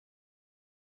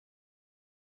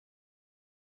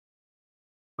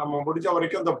நம்ம முடிஞ்ச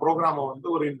வரைக்கும் இந்த ப்ரோக்ராமை வந்து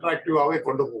ஒரு இன்டராக்டிவாகவே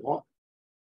கொண்டு போவோம்.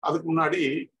 அதுக்கு முன்னாடி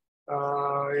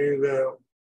இது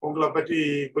உங்களை பற்றி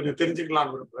கொஞ்சம்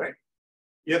தெரிஞ்சுக்கலான்னு விரும்புகிறேன்.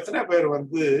 எத்தனை பேர்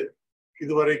வந்து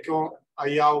இது வரைக்கும்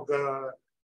ஐயாவுக்கு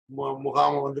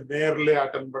முகாமை வந்து நேர்ல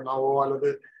அட்டன் பண்ணாவோ அல்லது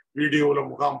வீடியோவில்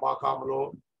முகாம் பார்க்காமலோ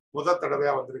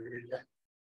தடவையா வந்திருக்கிறீங்க?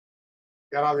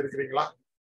 யாராவது இருக்கிறீங்களா?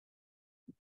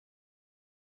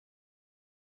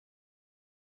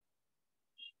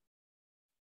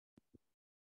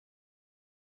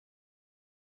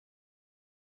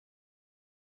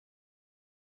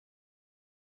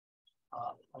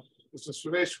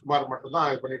 சுரேஷ் குமார் மட்டும்தான்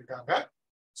இது பண்ணியிருக்காங்க.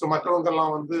 ஸோ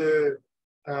மற்றவங்கெல்லாம் வந்து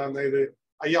இது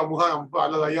ஐயா முகாம்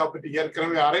அல்லது ஐயா பற்றி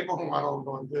ஏற்கனவே அரைமுகமானவங்க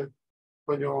வந்து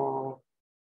கொஞ்சம்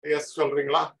எஸ்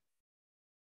சொல்றீங்களா?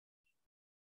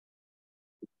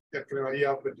 ஏற்கனவே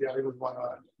ஐயா பற்றி அறிமுகமான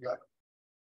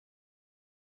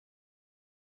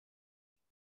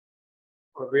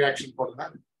ஒரு ரியாக்ஷன் போடுங்க.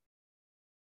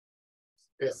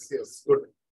 S yes good.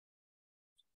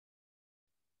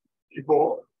 இப்போ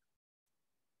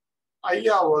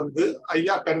ஐயா வந்து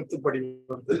ஐயா கருத்துப்படி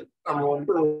வந்து நம்ம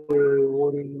வந்து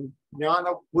ஒரு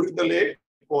ஞான புரிதலே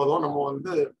போதும் நம்ம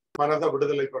வந்து மனதை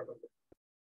விடுதலை பண்றது.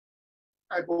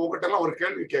 இப்போ உங்ககிட்ட எல்லாம் ஒரு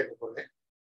கேள்வி கேட்க போறேன்.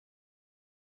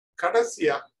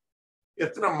 கடைசியா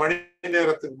எத்தனை மணி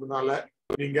நேரத்துக்கு முன்னால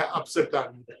நீங்க அப்செட்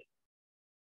ஆனீங்க?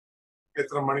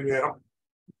 எத்தனை மணி நேரம்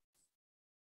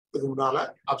முன்னால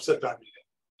அப்செட் ஆனீங்க?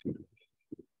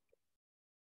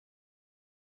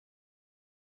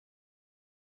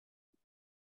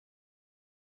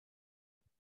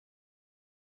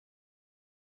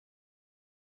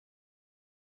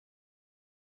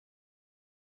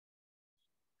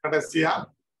 கடைசியா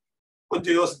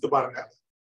கொஞ்சம் யோசித்து பாருங்க.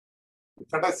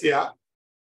 கடைசியா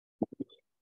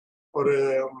ஒரு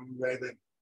இது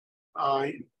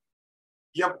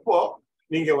எப்போ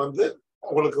நீங்க வந்து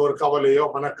உங்களுக்கு ஒரு கவலையோ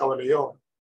மனக்கவலையோ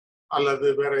அல்லது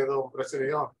வேற ஏதோ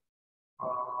பிரச்சனையோ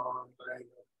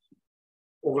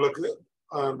உங்களுக்கு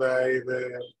அந்த இது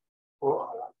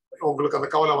உங்களுக்கு அந்த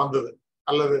கவலை வந்தது,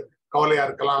 அல்லது கவலையா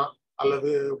இருக்கலாம்,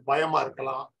 அல்லது பயமா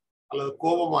இருக்கலாம், அல்லது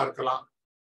கோபமா இருக்கலாம்,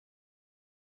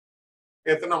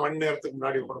 எத்தனை மணி நேரத்துக்கு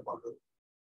முன்னாடி உங்களுக்கு வந்தது?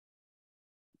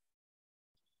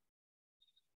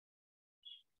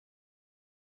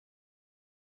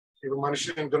 இது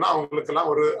மனுஷன் சொன்னா அவங்களுக்கு எல்லாம்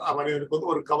ஒரு மனிதனுக்கு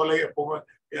வந்து ஒரு கவலை எப்பவுமே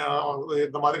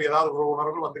இந்த மாதிரி ஏதாவது ஒரு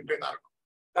உணர்வு வந்துகிட்டே தான் இருக்கும்.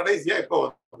 கடைசியா இப்போ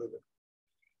வந்தது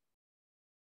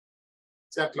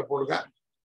சேட்ல போடுங்க.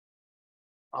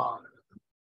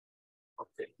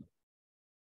 ஓகே.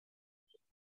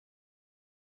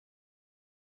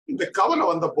 இந்த கவலை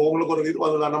வந்தப்போ உங்களுக்கு ஒரு இது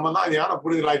வந்ததா, நம்ம தான் ஞான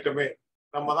புரிதல் ஆயிட்டோமே,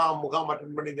 நம்ம தான் முகாம்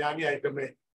அட்டன் பண்ணி ஞானி ஆயிட்டோமே,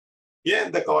 ஏன்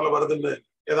இந்த கவலை வருதுன்னு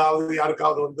ஏதாவது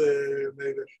யாருக்காவது வந்து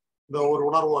இந்த ஒரு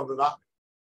உணர்வு வந்ததா?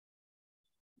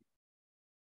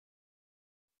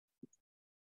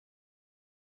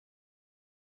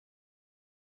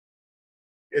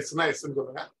 எஸ்னா எஸ்ன்னு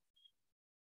சொல்லுங்க.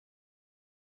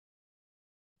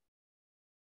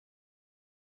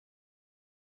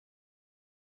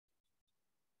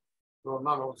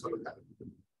 சொல்லுங்க.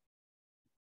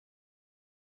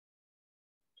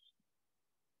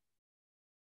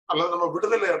 அல்லது நம்ம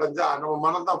விடுதலை அடைஞ்சா நம்ம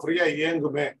மனம் தான் ஃப்ரீயா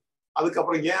இயங்குமே,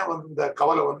 அதுக்கப்புறம் ஏன் வந்து இந்த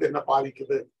கவலை வந்து என்ன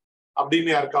பாதிக்குது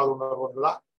அப்படின்னு யாருக்காவது உணர்வு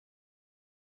வந்ததா?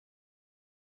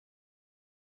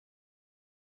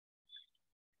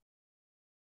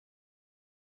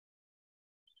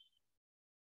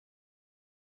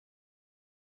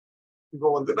 இப்போ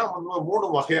வந்து நம்ம 3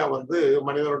 வகையா வந்து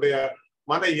மனிதனுடைய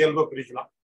மன இயல்பை பிரிக்கலாம்.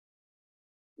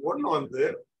 ஒண்ணு வந்து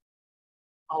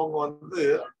அவங்க வந்து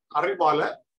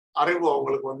அறிவு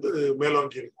அவங்களுக்கு வந்து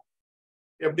மேலோங்கி இருக்கும்.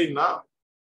 எப்படின்னா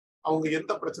அவங்க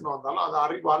எந்த பிரச்சனை வந்தாலும் அதை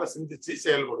அறிவால சிந்திச்சு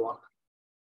செயல்படுவாங்க.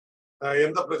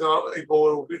 எந்த பிரச்சனை, இப்போ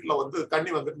ஒரு வீட்டுல வந்து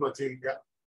தண்ணி வந்துட்டுன்னு வச்சுக்கீங்க,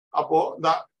 அப்போ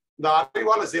இந்த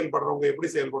அறிவால செயல்படுறவங்க எப்படி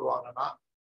செயல்படுவாங்கன்னா,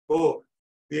 ஓ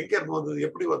எங்க இருந்து வந்தது,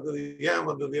 எப்படி வந்தது, ஏன்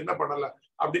வந்தது, என்ன பண்ணல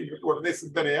அப்படின்னு உடனே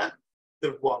சிந்தனைய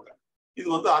திருப்புவாங்க. இது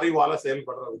வந்து அறிவால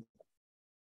செயல்படுறது.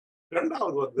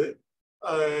 ரெண்டாவது வந்து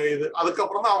இது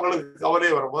அதுக்கப்புறம் தான் அவங்களுக்கு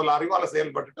கவலையே வரும். முதல்ல அறிவால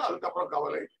செயல்பட்டுட்டு அதுக்கப்புறம்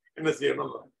கவலை என்ன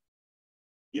செய்யணும்.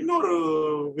 இன்னொரு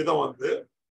விதம் வந்து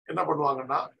என்ன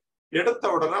பண்ணுவாங்கன்னா, எடுத்த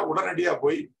உடனே உடனடியா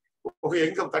போய்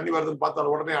எங்க தண்ணி வருதுன்னு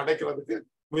பார்த்தாலும் உடனே அடைக்கிறதுக்கு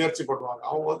முயற்சி பண்ணுவாங்க.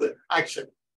 அவங்க வந்து ஆக்ஷன்,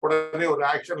 உடனே ஒரு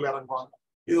ஆக்ஷன்ல இறங்குவாங்க.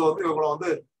 இது வந்து இவங்களை வந்து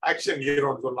ஆக்ஷன்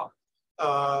ஹீரோன்னு சொல்லலாம்.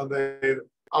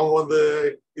 அவங்க வந்து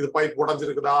இது பைப்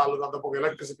உடஞ்சிருக்குதா அல்லது அந்த பக்கம்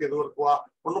எலக்ட்ரிசிட்டி எதுவும் இருக்குவா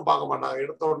ஒன்றும் பார்க்க மாட்டாங்க,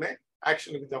 எடுத்த உடனே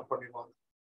ஆக்ஷனுக்கு ஜம்ப் பண்ணிடுவாங்க.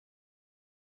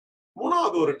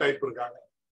 மூணாவது ஒரு டைப் இருக்காங்க,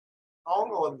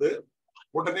 அவங்க வந்து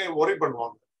உடனே ஒரி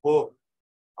பண்ணுவாங்க. ஓ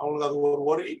அவங்களுக்கு அது ஒரு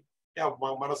ஒரி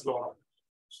மனசுல வரும்,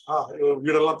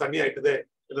 வீடெல்லாம் தண்ணி ஆயிட்டுதே,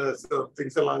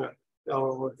 திங்ஸ் எல்லாம்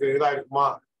இதா இருக்குமா,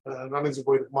 நனைஞ்சு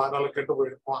போயிருக்குமா, அதனால கெட்டு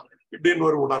போயிருக்குமா, இப்படின்னு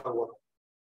ஒரு உணர்வு வரும்.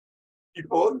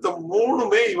 இப்போ இந்த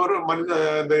மூணுமே இவர் மனித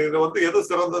இந்த இதை வந்து எது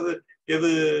சிறந்தது எது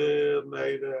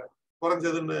இது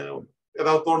குறைஞ்சதுன்னு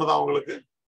ஏதாவது தோணுதா உங்களுக்கு?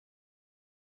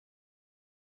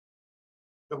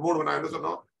 இந்த மூணு நான் என்ன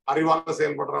சொன்னோம், அறிவால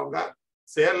செயல்படுறவங்க,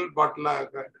 செயல்பாட்டுல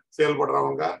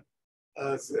செயல்படுறவங்க,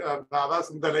 அதாவது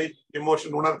சிந்தனை,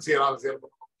 எமோஷன், உணர்ச்சியால்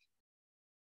செயல்படுறவங்க.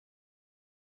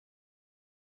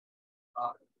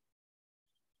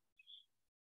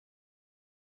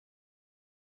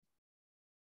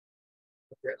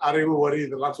 அறிவு, வரி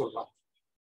இதெல்லாம் சொல்லலாம்.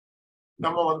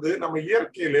 நம்ம வந்து நம்ம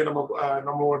இயற்கையிலே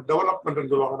நம்ம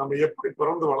டெவலப்மெண்ட் சொல்லுவாங்க, நம்ம எப்படி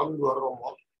பிறந்து வளர்ந்து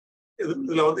வர்றோமோ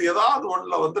இதுல வந்து ஏதாவது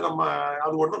ஒண்ணுல வந்து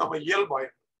அது ஒண்ணு நம்ம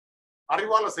இயல்பாயிடும்.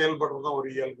 அறிவால செயல்படுறதும் ஒரு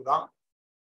இயல்பு தான்,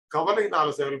 கவலையினால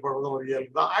செயல்படுறதும் ஒரு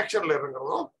இயல்பு தான், ஆக்ஷன்ல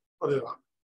இறங்குறதும் அதுதான்.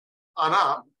 ஆனா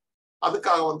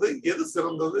அதுக்காக வந்து எது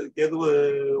சிறந்தது எது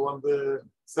வந்து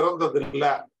சிறந்தது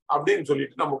இல்லை அப்படின்னு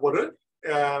சொல்லிட்டு நமக்கு ஒரு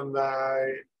இந்த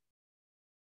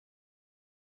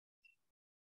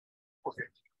ஓகே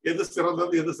எது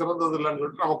சிறந்தது எது சிறந்தது இல்லைன்னு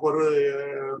சொல்லிட்டு நமக்கு ஒரு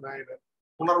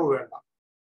உணர்வு வேண்டாம்.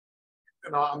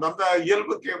 அந்தந்த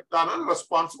இயல்புக்கு தான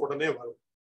ரெஸ்பான்ஸ் உடனே வரும்.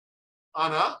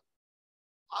 ஆனா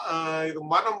இது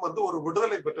மனம் வந்து ஒரு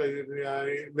விடுதலை பெற்ற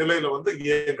நிலையில வந்து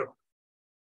இயங்கணும்.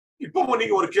 இப்போ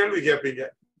நீங்க ஒரு கேள்வி கேட்பீங்க,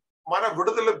 மன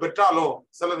விடுதலை பெற்றாலும்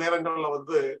சில நேரங்கள்ல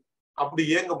வந்து அப்படி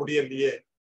இயங்க முடியலையே,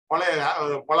 பழைய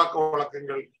பழக்க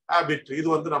வழக்கங்கள், ஹேபிட் இது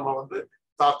வந்து நம்ம வந்து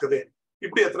தாக்குதே.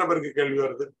 இப்படி எத்தனை பேருக்கு கேள்வி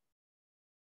வருது?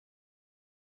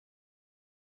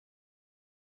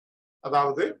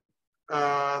 அதாவது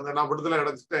நான் விடுதலை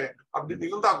அடைஞ்சிட்டேன் அப்படின்னு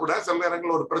இருந்தா கூட சில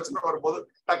நேரங்கள் ஒரு பிரச்சனை வரும்போது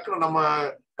டக்குன்னு நம்ம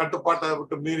கட்டுப்பாட்டை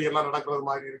விட்டு மீறி எல்லாம் நடக்கிறது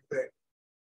மாதிரி இருக்குது.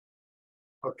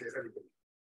 ஓகே, சரி,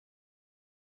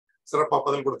 சிறப்பா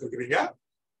பதில் கொடுத்திருக்கிறீங்க.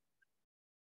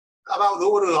 அதாவது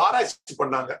ஒரு ஆராய்ச்சி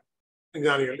பண்ணாங்க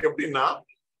விஞ்ஞானிகள். எப்படின்னா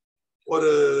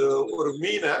ஒரு ஒரு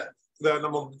மீனை, இந்த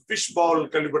நம்ம ஃபிஷ் பவுல்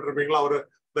கேள்விப்பட்டிருப்பீங்களா, ஒரு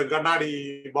இந்த கண்ணாடி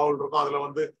பவுல் இருக்கும், அதுல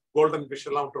வந்து கோல்டன் ஃபிஷ்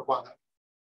எல்லாம் விட்டுருப்பாங்க.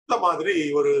 இந்த மாதிரி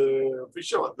ஒரு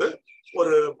ஃபிஷ்ஷை வந்து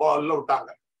ஒரு பவுல்ல விட்டாங்க.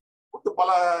 விட்டு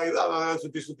பல இது அதை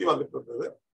சுத்தி சுத்தி வந்துட்டு இருந்தது.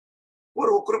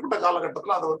 ஒரு குறிப்பிட்ட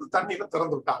காலகட்டத்தில் அதை வந்து தண்ணியில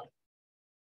திறந்து விட்டாங்க.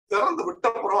 திறந்து விட்ட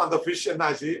அப்புறம் அந்த ஃபிஷ்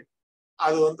என்னாச்சு,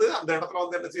 அது வந்து அந்த இடத்துல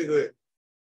வந்து என்ன செய்யுது,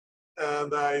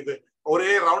 அந்த இது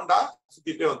ஒரே ரவுண்டா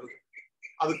சுத்திட்டே வந்தது.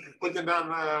 அதுக்கு கொஞ்சம்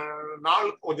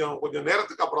நாள் கொஞ்சம் கொஞ்சம்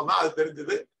நேரத்துக்கு அப்புறம் தான் அது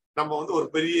தெரிஞ்சது, நம்ம வந்து ஒரு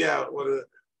பெரிய ஒரு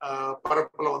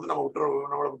பரப்புல வந்து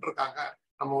நம்மளை விட்டுருக்காங்க,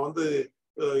 நம்ம வந்து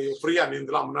ஃப்ரீயா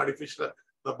நீந்தலாம், முன்னாடி ஃபிஷ்ல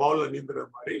இந்த பவுல்ல நீந்துற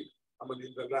மாதிரி நம்ம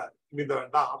நீந்த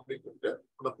வேண்டாம் அப்படின்னு சொல்லிட்டு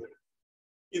உணர்ந்தது.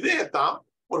 இதே தான்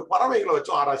ஒரு பறவைகளை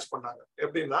வச்சும் ஆராய்ச்சி பண்ணாங்க.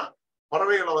 எப்படின்னா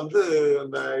பறவைகளை வந்து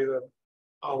இந்த இது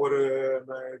ஒரு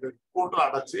இது கூண்டுல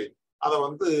அடைச்சி அதை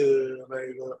வந்து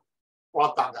இது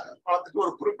வளர்த்தாங்க. வளர்த்துட்டு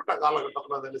ஒரு குறிப்பிட்ட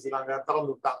காலகட்டத்தில் அதை என்ன செய்றாங்க,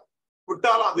 திறந்து விட்டாங்க.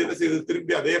 விட்டாலும் அது என்ன செய்யுது,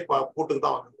 திரும்பி அதே கூட்டுக்கு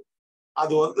தான் வந்தது.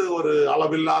 அது வந்து ஒரு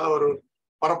அளவில்லாத ஒரு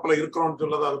பரப்புல இருக்கிறோம்னு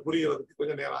சொல்றது அது புரியறதுக்கு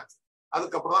கொஞ்சம் நேரம் ஆச்சு.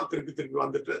 அதுக்கப்புறம் தான் திருப்பி திருப்பி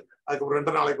வந்துட்டு அதுக்கப்புறம்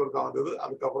 2 நாளைக்கு ஒருக்கா வந்தது.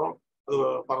 அதுக்கப்புறம் அது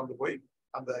பறந்து போய்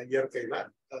அந்த இயற்கையில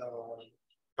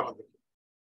கலந்து.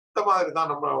 இந்த மாதிரி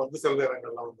தான் நம்ம வந்து சில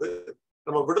நேரங்கள்ல வந்து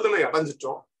நம்ம விடுதலை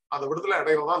அடைஞ்சிட்டோம். அந்த விடுதலை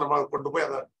அடைகிறதான் நம்ம கொண்டு போய்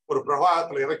அதை ஒரு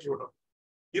பிரவாகத்துல இறக்கி விடணும்.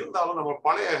 இருந்தாலும் நம்ம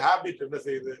பழைய ஹேபிட் என்ன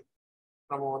செய்யுது,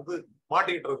 நம்ம வந்து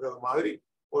மாட்டிக்கிட்டு இருக்கிறது மாதிரி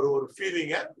ஒரு ஒரு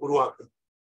ஃபீலிங்கை உருவாக்குது.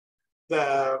 இந்த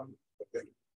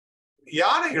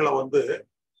யானைகளை வந்து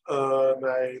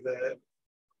இதை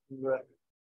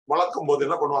வளர்க்கும் போது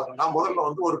என்ன பண்ணுவாங்கன்னா, முதல்ல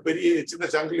வந்து ஒரு பெரிய சின்ன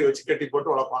சங்கிலி வச்சு கட்டி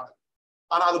போட்டு வளர்ப்பாங்க.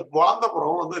 ஆனா அது வளர்ந்த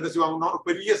அப்புறம் வந்து என்ன செய்வாங்கன்னா ஒரு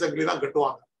பெரிய சங்கிலி தான்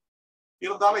கட்டுவாங்க.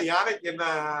 இருந்தாலும் யானைக்கு என்ன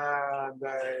இந்த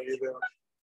இது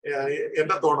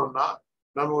என்ன தோணும்னா,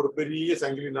 நம்ம ஒரு பெரிய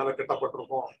சங்கிலினால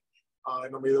கட்டப்பட்டிருக்கோம்,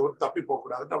 நம்ம இதை விட்டு தப்பி போக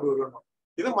கூடாதுன்னு அப்படி ஒரு எண்ணம்.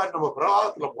 இது மாதிரி நம்ம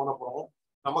பிரவாகத்துல போனப்புறம்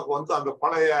நமக்கு வந்து அந்த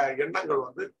பழைய எண்ணங்கள்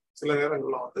வந்து சில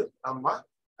நேரங்கள்ல வந்து நம்ம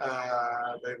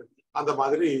அந்த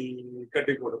மாதிரி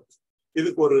கட்டி போடும்.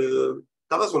 இதுக்கு ஒரு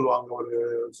கதை சொல்லுவாங்க, ஒரு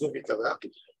சூஃபி கதை.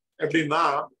 எப்படின்னா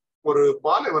ஒரு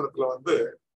பாலைவனத்துல வந்து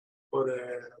ஒரு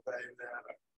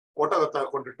ஒட்டகத்தை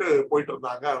கொண்டுட்டு போயிட்டு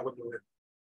இருந்தாங்க. கொஞ்சம்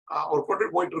ஒரு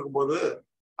கொண்டு போயிட்டு இருக்கும்போது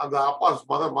அந்த அப்பா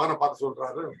மகனை பார்த்து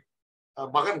சொல்றாரு.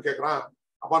 மகன் கேட்கிறான்,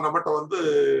 அப்பா நம்மகிட்ட வந்து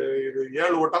இது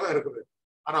 7 ஒட்டகம் இருக்குது,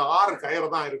 ஆனா 6 கயிறு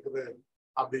தான் இருக்குது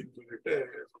அப்படின்னு சொல்லிட்டு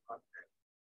சொல்றாங்க.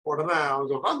 உடனே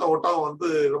அவன் சொல்றான், அந்த ஒட்டகம் வந்து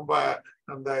ரொம்ப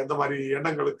இந்த மாதிரி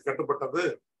எண்ணங்களுக்கு கட்டுப்பட்டது,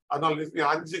 அதனால நீ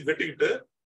 5 கட்டிக்கிட்டு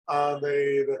அந்த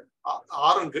இது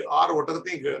 6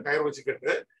 ஒட்டகத்தையும் கயிறு வச்சு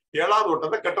கட்டு, 7வது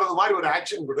ஒட்டகத்தை கட்டுறது மாதிரி ஒரு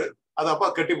ஆக்ஷன் கொடு, அது அப்பா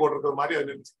கட்டி போட்டிருக்கிற மாதிரி அதை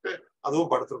நினைச்சுட்டு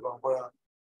அதுவும் படுத்திருக்கோம்.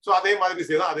 ஸோ அதே மாதிரி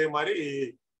செய்தான், அதே மாதிரி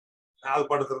அது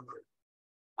படுத்திருந்தது.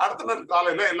 அடுத்த நாள்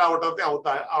காலையில எல்லா ஒட்டகத்தையும்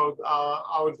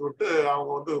அவிழ்த்து விட்டு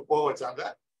அவங்க வந்து போக வச்சாங்க.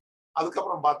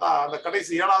 அதுக்கப்புறம் பார்த்தா அந்த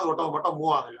கடைசி 7வது ஒட்டகம் மட்டும்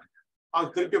மூவ் ஆகல.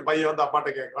 அவன் திருப்பி பையன் வந்து அப்பாட்ட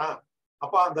கேட்கறான்,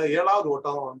 அப்பா அந்த 7வது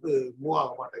ஒட்டகம் வந்து மூவ்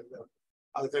ஆக மாட்டேங்குது,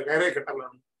 அதுக்கு வேறே கட்டல,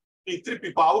 நீ திருப்பி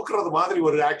இப்ப அவுக்குறது மாதிரி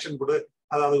ஒரு ஆக்ஷன் கொடு,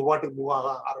 அது அதுக்கு பாட்டுக்கு மூவ் ஆக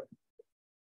ஆரம்பிக்கும்.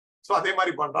 ஸோ அதே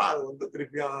மாதிரி பண்றான். அது வந்து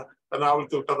திருப்பியும் தன்னை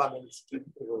அவிழ்த்து விட்டதான் நினைச்சிட்டு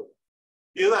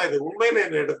இதுதான். இது உண்மையில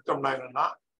என்ன எடுத்துட்டோம்னா என்னன்னா,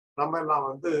 நம்ம எல்லாம்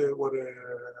வந்து ஒரு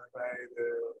இது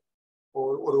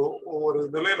ஒரு ஒரு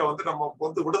நிலையில வந்து நம்ம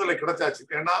வந்து விடுதலை கிடைச்சாச்சு.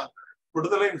 ஏன்னா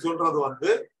விடுதலைன்னு சொல்றது வந்து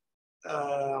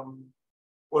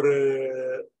ஒரு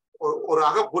ஒரு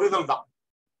அக புரிதல் தான்.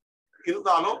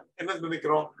 இருந்தாலும் என்ன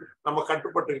நினைக்கிறோம், நம்ம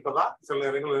கட்டுப்பட்டுக்கிட்டதா சில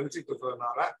நேரங்கள் நினைச்சிட்டு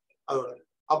இருக்கிறதுனால அது.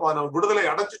 அப்ப நம்ம விடுதலை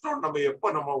அடைஞ்சிட்டோம் நம்ம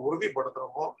எப்ப நம்ம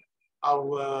உறுதிப்படுத்துறோமோ,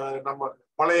 அவங்க நம்ம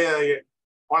பழைய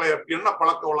பழைய எண்ண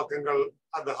பழக்க வழக்கங்கள்,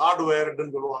 அந்த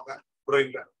ஹார்ட்வேர்ன்னு சொல்லுவாங்க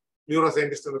பிரெயின்ல, நியூரோ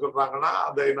சயின்டிஸ்ட் சொல்றாங்கன்னா,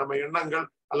 அந்த நம்ம எண்ணங்கள்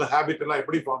அல்ல ஹேபிட் எல்லாம்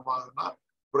எப்படி ஃபார்ம் ஆகுதுன்னா,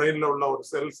 பிரெயின்ல உள்ள ஒரு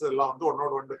செல்ஸ் எல்லாம் வந்து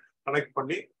ஒன்னோட ஒன்று கனெக்ட்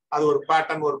பண்ணி அது ஒரு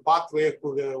பேட்டர்ன், ஒரு பாத்வே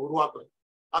உருவாக்குது.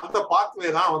 அந்த பாத்வே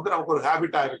தான் வந்து நமக்கு ஒரு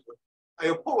ஹேபிட்டா இருக்கு.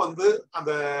 எப்போ வந்து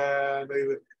அந்த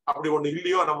இது அப்படி ஒண்ணு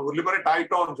இல்லையோ, நம்ம லிபரேட்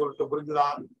ஆயிட்டோம்னு சொல்லிட்டு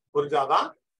புரிஞ்சாதான்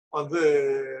வந்து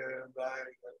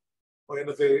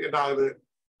என்ன ஆகுது,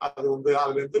 அது வந்து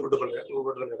அதுல இருந்து விடுதலை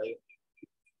அடையும்.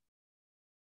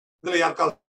 இதுல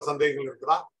யாருக்காவது சந்தேகங்கள்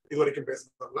இருக்குதா இது வரைக்கும்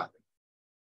பேசுறதுல?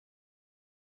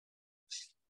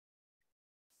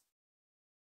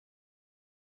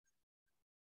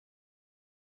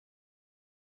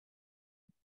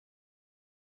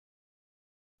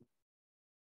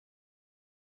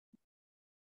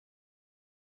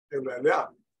 இல்லையா?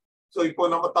 சோ இப்போ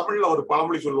நம்ம தமிழ்ல ஒரு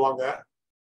பழமொழி சொல்லுவாங்க,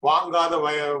 வாங்காத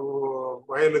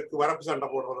வயலுக்கு வரப்பு சண்டை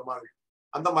போடுறது மாதிரி.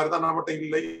 அந்த மாதிரிதான்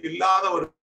நம்மகிட்ட இல்லாத ஒரு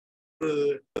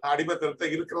அடிமைத்தனத்தை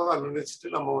இருக்கிறதா நினைச்சிட்டு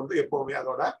நம்ம வந்து எப்பவுமே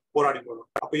அதோட போராடி போகணும்.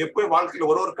 அப்ப எப்பயும் வாழ்க்கையில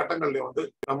ஒரு கட்டங்கள்ல வந்து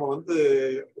நம்ம வந்து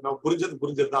நம்ம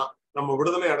புரிஞ்சதுதான் நம்ம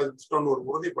விடுதலை அடைஞ்சிட்டோம்னு ஒரு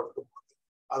உறுதிப்படுத்தும் போது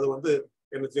அது வந்து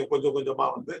என்ன கொஞ்சம் கொஞ்சமா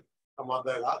வந்து நம்ம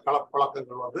அந்த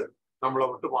பழக்கங்கள் வந்து நம்மளை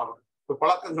விட்டு மாறணும். இப்ப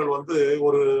பழக்கங்கள் வந்து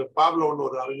ஒரு பாவ்லோன்னு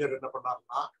ஒரு அறிஞர் என்ன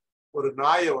பண்ணாருன்னா, ஒரு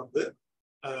நாயை வந்து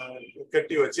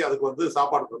கட்டி வச்சு அதுக்கு வந்து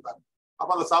சாப்பாடு கொடுத்தாங்க.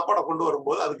 அப்ப அந்த சாப்பாடை கொண்டு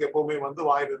வரும்போது அதுக்கு எப்பவுமே வந்து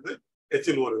வாயிலிருந்து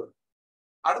எச்சில் வருது.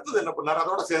 அடுத்தது என்ன பண்ணாரு,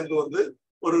 அதோட சேர்ந்து வந்து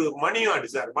ஒரு மணியும்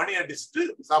அடிச்சாரு. மணி அடிச்சுட்டு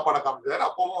சாப்பாடை காமிச்சாரு.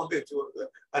 அப்பவும் வந்து எச்சு வருது,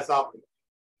 அது சாப்பிடுது.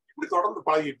 இப்படி தொடர்ந்து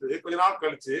பழகிட்டு கொஞ்ச நாள்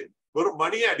கழிச்சு வெறும்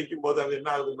மணியை அடிக்கும் போது அது என்ன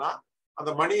ஆகுதுன்னா,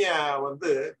 அந்த மணியை வந்து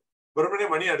வெறுமனே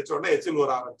மணி அடிச்ச உடனே எச்சில்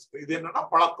வர ஆரம்பிச்சு. இது என்னன்னா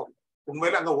பழக்கம்.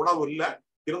 உண்மையில அங்க உணவு இல்லை,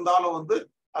 இருந்தாலும் வந்து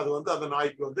அது வந்து அந்த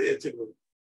நாய்க்கு வந்து எச்சில் வருது.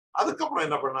 அதுக்கப்புறம்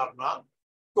என்ன பண்ணாருன்னா,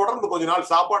 தொடர்ந்து கொஞ்ச நாள்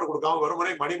சாப்பாடு கொடுக்காம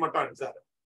வெறுமனே மணி மட்டும் அடிச்சாரு.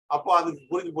 அப்போ அதுக்கு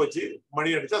புரிஞ்சு போச்சு, மணி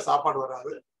அடிச்சா சாப்பாடு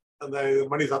வராது, அந்த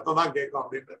மணி சத்தம் தான் கேட்கும்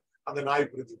அப்படின்னு அந்த நாய்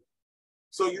புரிஞ்சு.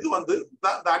 சோ இது வந்து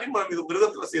இந்த அனிமல், இது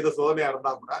மிருகத்துல செய்த சோதனையா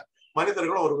இருந்தா கூட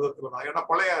மனிதர்களும் ஒரு விதத்துல தான். ஏன்னா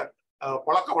பழைய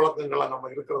பழக்க வழக்கங்களை நம்ம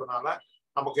இருக்கிறதுனால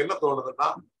நமக்கு என்ன தோணுதுன்னா,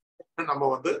 நம்ம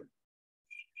வந்து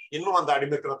இன்னும் அந்த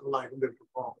அடிமைத்தனத்துல தான் இருந்துட்டு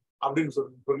இருக்கோம் அப்படின்னு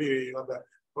சொல்லி அந்த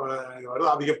வருது.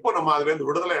 அது எப்போ நம்ம அதுல இருந்து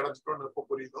விடுதலை அடைஞ்சிட்டோம்னு எப்போ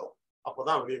புரியுதோ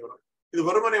அப்பதான் வெளியே வரும். இது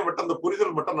வெறுமனே மட்டும் அந்த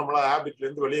புரிதல் மட்டும் நம்மள ஹேபிட்ல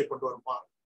இருந்து வெளியே கொண்டு வருமா?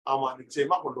 ஆமா,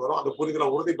 நிச்சயமா கொண்டு வரும். அந்த புரிதலை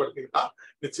உறுதிப்படுத்திக்கிட்டா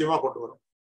நிச்சயமா கொண்டு வரும்.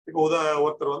 இப்போ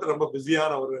ஒருத்தர் வந்து ரொம்ப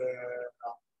பிஸியான ஒரு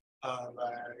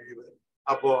இது,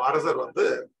 அப்போ அரசர் வந்து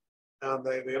அந்த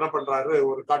இது என்ன பண்றாரு,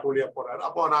 ஒரு காட்டு வழியா போறாரு.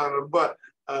 அப்போ நான் ரொம்ப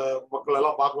மக்கள்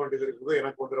எல்லாம் பார்க்க வேண்டியது இருக்குது,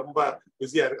 எனக்கு வந்து ரொம்ப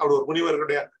பிஸியா இருக்கு. அப்படி ஒரு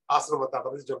முனிவர்களுடைய ஆசிரமத்தை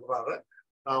அடைஞ்சு சொல்றாரு,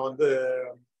 நான் வந்து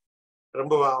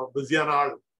ரொம்ப பிஸியான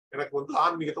ஆள், எனக்கு வந்து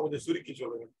ஆன்மீகத்தை கொஞ்சம் சுருக்கி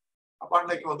சொல்லுங்க. அப்ப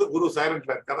அன்னைக்கு வந்து குரு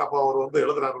சைலண்ட்ல இருக்காரு. அப்போ அவர் வந்து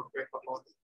எழுதுறாரு ஒரு பேப்பர்ல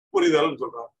வந்து புரிதல்னு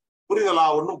சொல்றாரு. புரிதலா?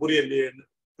 ஒன்னும் புரியலையேன்னு,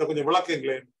 இதை கொஞ்சம்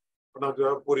விளக்குங்களேன்.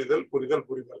 புரிதல் புரிதல்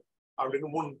புரிதல் அப்படின்னு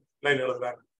 3 லைன்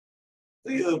எழுதுறாரு.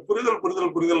 இது புரிதல்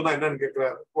புரிதல் புரிதல்னா என்னன்னு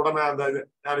கேட்கிறாரு. உடனே அந்த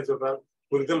ஞானி சொல்றாரு,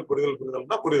 புரிதல் புரிதல்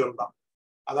புரிதல்னா புரிதல் தான்.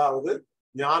 அதாவது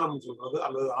ஞானம் சொல்றது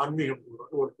அல்லது ஆன்மீகம்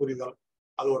சொல்றது ஒரு புரிதல்,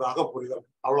 அது ஒரு அக புரிதல்,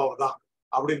 அவ்வளவுதான்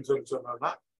அப்படின்னு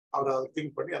சொன்னார்னா அவர் அதை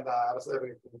திங்க் பண்ணி அந்த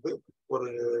அரசருக்கு வந்து ஒரு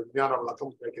ஞான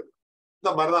விளக்கம் கிடைக்கிறது.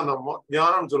 இந்த மாதிரிதான் நம்ம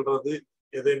ஞானம் சொல்றது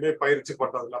எதையுமே பயிற்சி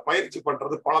பண்றது இல்லை. பயிற்சி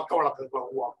பண்றது பழக்க வழக்கங்களை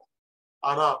உருவாக்கும்.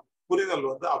 ஆனா புரிதல்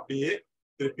வந்து அப்படியே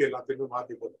திருப்பி எல்லாத்தையுமே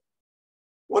மாத்தி போடும்.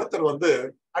 ஒருத்தர் வந்து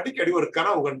அடிக்கடி ஒரு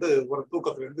கனவு கண்டு ஒரு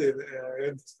தூக்கத்துல இருந்து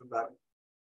எழுந்திரிச்சிட்டு இருந்தாரு.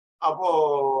 அப்போ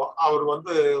அவர்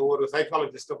வந்து ஒரு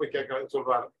சைக்காலஜிஸ்ட போய் கேட்க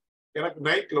சொல்றாரு, எனக்கு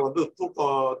நைட்ல வந்து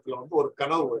தூக்கத்துல வந்து ஒரு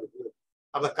கனவு வருது,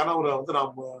 அந்த கனவுல வந்து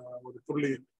நான் ஒரு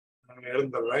துள்ளி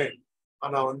எழுந்துடுறேன்,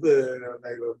 ஆனா வந்து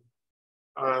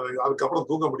அதுக்கப்புறம்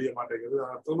தூங்க முடிய மாட்டேங்குது,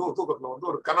 தூக்கத்துல வந்து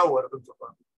ஒரு கனவு வருதுன்னு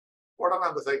சொல்றாங்க. உடனே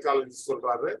அந்த சைக்காலஜிஸ்ட்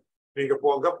சொல்றாரு, நீங்க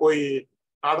போங்க, போய்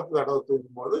அடுத்த தடவை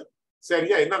தூங்கும் போது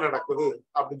சரியா என்ன நடக்குது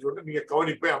அப்படின்னு சொல்லிட்டு நீங்க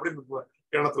கவனிப்பேன் அப்படின்னு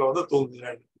எண்ணத்துல வந்து தூங்குங்க.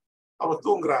 அவர்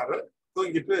தூங்குறாரு.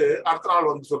 தூங்கிட்டு அடுத்த நாள்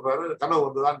வந்து சொல்றாரு, கனவு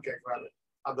வந்துதான்னு கேட்கிறாரு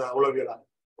அந்த உளவியலாளர்.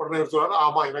 உடனே சொல்றாரு,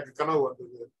 ஆமா எனக்கு கனவு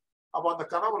வந்தது. அப்ப அந்த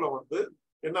கனவுல வந்து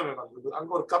என்ன நடந்தது,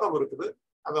 அங்க ஒரு கதவு இருக்குது,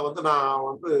 அதை வந்து நான்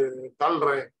வந்து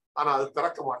தள்ளுறேன், ஆனா அது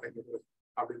திறக்க மாட்டேங்குது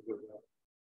அப்படின்னு சொல்றாரு.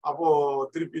 அப்போ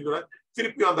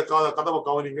திருப்பி அந்த கதவை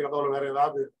கவனிங்க, கதவுல வேற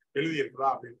ஏதாவது எழுதி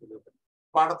இருக்குதா அப்படின்னு சொல்லிட்டு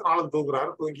இப்ப அடுத்த நாளும்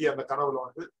தூங்குறாரு. தூங்கி அந்த கனவுல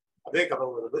வந்து அதே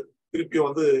கதவு வருது. திருப்பி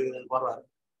வந்து வர்றாரு.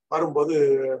 வரும்போது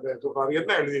சொல்றாரு,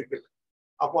 என்ன எழுதியிருக்கு?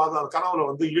 அப்போ அந்த கனவுல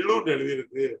வந்து இழுன்னு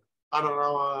எழுதியிருக்கு. ஆனா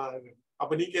நான்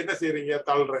அப்ப நீங்க என்ன செய்யறீங்க?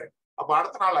 தள்ளுறேன். அப்ப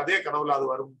அடுத்த நாள் அதே கனவுல அது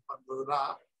வந்ததுன்னா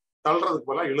தள்ளுறதுக்கு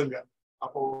போல இழுங்க.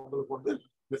 அப்போ உங்களுக்கு வந்து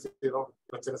என்ன செய்யறோம்,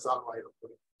 பிரச்சனை சால்வ்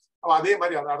ஆயிடும். அப்ப அதே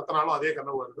மாதிரி அந்த அடுத்த நாளும் அதே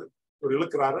கனவு வருது. ஒரு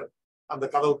இழுக்கிறாரு, அந்த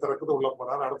கதவு திறக்குது, உள்ள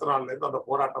போறாரு. அடுத்த நாள்ல இருந்து அந்த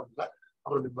போராட்டம் இல்லை,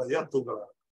 அப்புறம் நிம்மதியா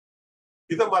தூங்குறாரு.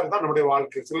 இத மாதிரிதான் நம்முடைய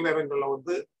வாழ்க்கை. சில நேரங்கள்ல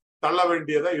வந்து தள்ள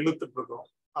வேண்டியதை இழுத்துட்டு இருக்கோம்.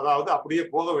 அதாவது அப்படியே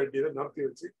போக வேண்டியதை நிறுத்தி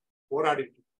வச்சு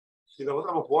போராடிட்டு. இதை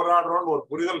வந்து நம்ம போராடுறோம்னு ஒரு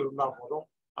புரிதல் இருந்தா போதும்,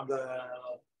 அந்த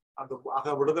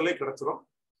அந்த விடுதலை கிடைச்சிடும்.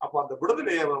 அப்போ அந்த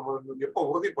விடுதலையை நம்ம எப்ப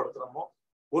உறுதிப்படுத்துறோமோ,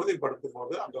 உறுதிப்படுத்தும்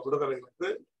போது அந்த விடுதலை வந்து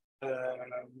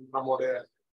நம்மளுடைய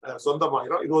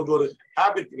சொந்தமாயிரும். இது வந்து ஒரு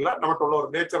ஹேபிட் இல்லை, நம்மகிட்ட உள்ள ஒரு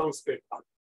நேச்சுரல் ஸ்டேட் தான்.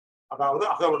 அதாவது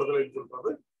அக விடுதலைன்னு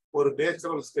சொல்றது ஒரு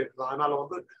நேச்சுரல் ஸ்டேட் தான். அதனால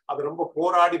வந்து அது ரொம்ப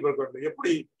போராடி போக வேண்டும்.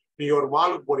 எப்படி நீங்க ஒரு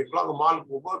மாலுக்கு போறீங்களோ, அந்த மாலுக்கு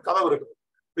போகும்போது கதவு இருக்குது.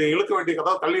 இழுக்க வேண்டிய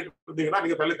கதவை தள்ளிட்டு இருந்தீங்கன்னா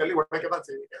நீங்க தள்ளி தள்ளி உடைக்க தான்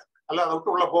செய்வீங்க, அல்ல அதை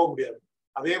விட்டு உள்ள போக முடியாது.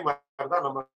 அதே மாதிரிதான்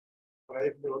நம்ம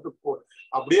லைஃப்ல வந்து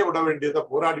அப்படியே விட வேண்டியதை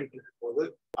போராடிட்டு இருக்கும் போது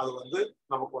அது வந்து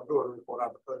நமக்கு வந்து ஒரு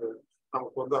போராட்டத்தை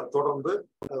நமக்கு வந்து அது தொடர்ந்து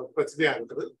பிரச்சனையா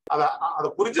இருக்குது. அதை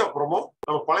புரிஞ்ச அப்புறமும்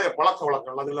நம்ம பழைய பழக்க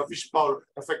வழக்கங்கள், அதுல ஃபிஷ் பவுல்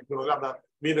எஃபெக்ட், அந்த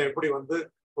மீனை எப்படி வந்து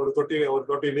ஒரு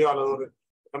தொட்டிலையோ அல்லது ஒரு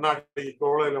கண்ணாடி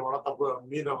குவளையில வளர்த்த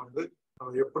மீனை வந்து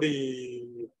நம்ம எப்படி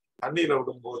தண்ணீரை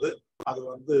விடும்போது அது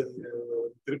வந்து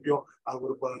திருப்பியும் அது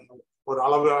ஒரு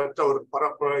அளவற்ற ஒரு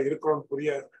பரப்ப இருக்கிறோம்னு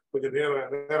புரிய கொஞ்சம்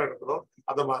நேரம் எடுக்கிறோம்.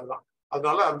 அந்த மாதிரிதான்.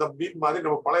 அதனால அந்த மீன் மாதிரி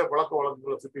நம்ம பழைய பழக்க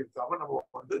வழக்கங்களை சுற்றி இருக்காம நம்ம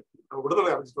வந்து நம்ம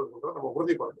விடுதலை அடைஞ்சிட்டு நம்ம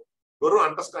உறுதிப்படுத்தணும். வெறும்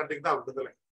அண்டர்ஸ்டாண்டிங் தான்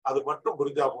விடுதலை. அது மட்டும்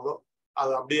புரிஞ்சா போதும்,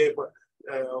 அது அப்படியே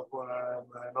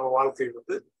நம்ம வாழ்க்கை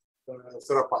வந்து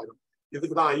சிறப்பாயிடும்.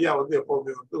 இதுக்குதான் ஐயா வந்து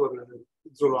எப்பவுமே வந்து ஒரு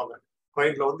சொல்லுவாங்க,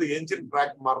 ட்ரெயின்ல வந்து என்ஜின்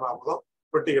ட்ராக் மாறினா போதும்,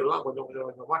 பெட்டிகள்லாம் கொஞ்சம் கொஞ்சம்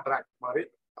கொஞ்சமா ட்ராக் மாதிரி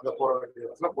அந்த போற வேண்டிய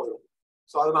இடத்துல போயிடும்.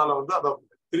 ஸோ அதனால வந்து அந்த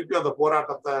திருப்பி அந்த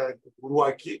போராட்டத்தை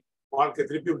உருவாக்கி வாழ்க்கை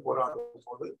திருப்பியும் போராடும்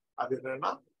போது அது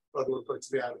என்னன்னா அது ஒரு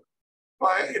பிரச்சனையா இருக்கு.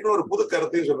 இன்னொரு புது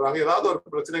கருத்தையும் சொல்றாங்க, ஏதாவது ஒரு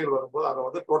பிரச்சனைகள் வரும்போது அதை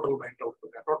வந்து டோட்டல் மைண்ட்ல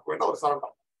விட்டுருங்க. டோட்டல் மைண்ட்ல ஒரு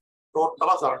சரண்டம்,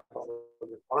 டோட்டலா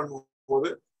சரண்டம் பண்ணும் போது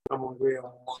நம்ம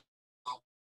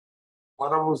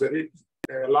மனமும் சரி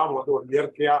எல்லாம் வந்து ஒரு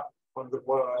இயற்கையா வந்து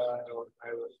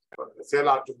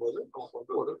செயலாற்றும் போது நமக்கு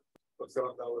வந்து ஒரு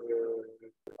சிறந்த ஒரு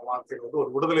வாழ்க்கையில் வந்து ஒரு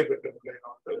விடுதலை பெற்ற நிலையில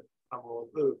வந்து நம்ம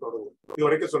வந்து தொடருவோம். இது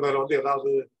வரைக்கும் சொன்னதுல வந்து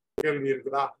ஏதாவது கேள்வி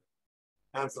இருக்குதா?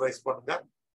 ஆன்சர் ரைஸ் பண்ணுங்க.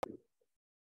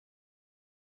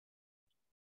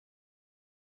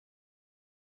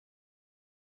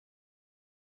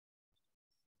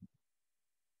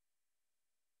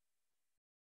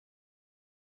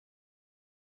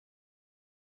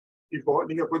 இப்போ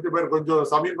நீங்க கொஞ்சம் பேர் கொஞ்சம்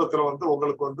சமீபத்துல வந்து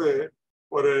உங்களுக்கு வந்து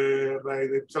ஒரு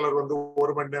இது சிலர் வந்து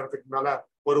 1 மணி நேரத்துக்கு முன்னால,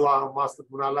 ஒரு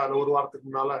மாசத்துக்கு முன்னால, அல்ல ஒரு வாரத்துக்கு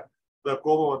முன்னால இந்த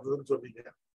கோபம் வந்ததுன்னு சொன்னீங்க.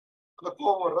 அந்த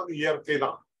கோபம் வர்றது இயற்கை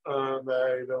தான். இந்த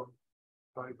இதை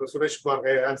இப்ப சுரேஷ்குமார்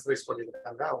ஆன்சரைஸ்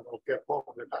பண்ணியிருக்காங்க, அவங்க கேட்போம்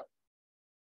உங்ககிட்ட.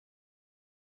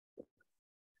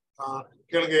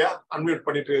 கேளுங்கய்யா, அன்மியூட்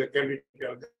பண்ணிட்டு கேள்வி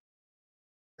கேளுங்க.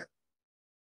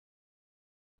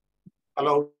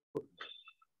 ஹலோ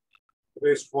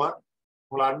சுரேஷ்குமார்,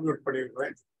 உங்களை அன்மியூட்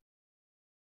பண்ணிருக்கிறேன்.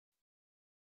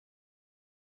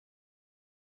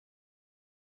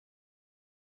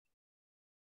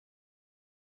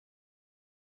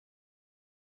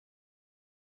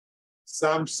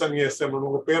 சாம்சங் எஸ்எம்,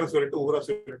 உங்க பேரை சொல்லிட்டு ஊரை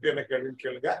சொல்லிட்டு என்ன கேள்வின்னு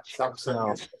கேளுங்க. சாம்சங்.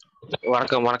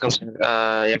 வணக்கம் வணக்கம் சார்,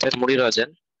 என் பேர்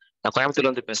முனிராஜன், நான் கோயம்புத்தூர்ல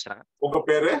இருந்து பேசுறேன். உங்க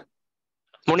பேரு?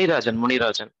 முனிராஜன்.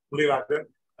 முனிராஜன்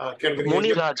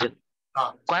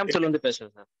கோயம்புத்தூர்ல இருந்து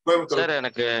பேசுறேன் சார். சார்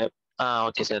எனக்கு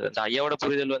ஓகே சார், இந்த ஐயாவோட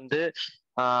புரிதல் வந்து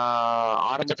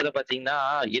ஆரம்பத்துல பாத்தீங்கன்னா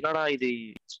என்னடா இது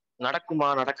நடக்குமா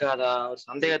நடக்காதா ஒரு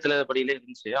சந்தேகத்துல படியில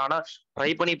இருந்துச்சு. ஆனா ட்ரை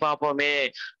பண்ணி பார்ப்போமே,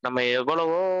 நம்ம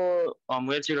எவ்வளவோ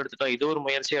முயற்சிகள் எடுத்துட்டோம், இது ஒரு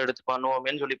முயற்சியை எடுத்து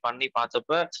பண்ணுவோமேன்னு சொல்லி பண்ணி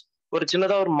பார்த்தப்ப ஒரு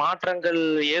சின்னதா ஒரு மாற்றங்கள்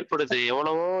ஏற்படுது.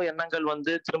 எவ்வளவோ எண்ணங்கள்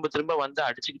வந்து திரும்ப திரும்ப வந்து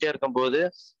அடிச்சுக்கிட்டே இருக்கும் போது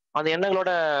அந்த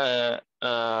எண்ணங்களோட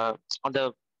அந்த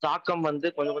தாக்கம் வந்து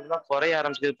கொஞ்சம் கொஞ்சமா குறைய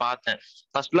ஆரம்பிச்சது பார்த்தேன்.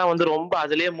 ஃபர்ஸ்ட்லாம் வந்து ரொம்ப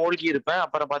அதுலயே மூழ்கி இருப்பேன்.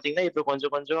 அப்புறம் பாத்தீங்கன்னா இப்ப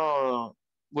கொஞ்சம் கொஞ்சம்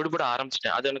விடுபட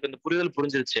ஆரம்பிச்சிட்டேன். அது எனக்கு இந்த புரிதல்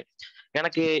புரிஞ்சிருச்சு.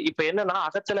 எனக்கு இப்ப என்னன்னா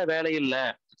அகத்துல வேலை இல்லை,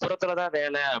 புறத்துலதான்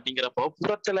வேலை அப்படிங்கிறப்போ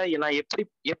புறத்துல நான் எப்படி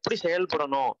எப்படி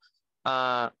செயல்படணும்.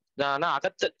 ஆனா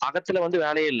அகத்துல வந்து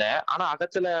வேலையே இல்லை, ஆனா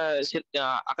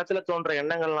அகத்துல தோன்ற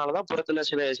எண்ணங்கள்னாலதான் புறத்துல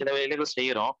சில சில வேலைகள்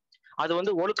செய்யறோம். அது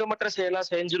வந்து ஒழுக்கமற்ற செயலா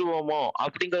செஞ்சிருவோமோ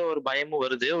அப்படிங்கிற ஒரு பயமும்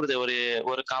வருது, ஒரு ஒரு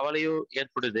ஒரு கவலையும்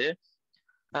ஏற்படுது.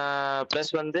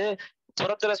 பிளஸ் வந்து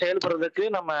புறத்துல செயல்படுறதுக்கு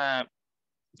நம்ம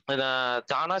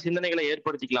தானா சிந்தனைகளை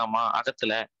ஏற்படுத்திக்கலாமா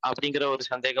அகத்துல அப்படிங்கிற ஒரு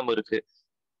சந்தேகம் இருக்கு.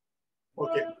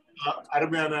 ஓகே,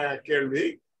 அருமையான கேள்வி.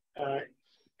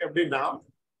 எப்படின்னா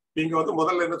நீங்க வந்து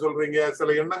முதல்ல என்ன சொல்றீங்க,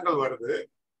 சில எண்ணங்கள் வருது,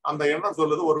 அந்த எண்ணம்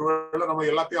சொல்லுது ஒருவேளை நம்ம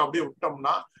எல்லாத்தையும் அப்படியே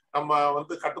விட்டோம்னா நம்ம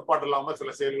வந்து கட்டுப்பாடு இல்லாம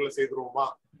சில செயல்களை செய்துருவோமா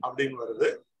அப்படின்னு வருது.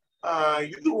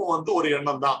 இதுவும் வந்து ஒரு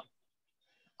எண்ணம் தான்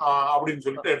அப்படின்னு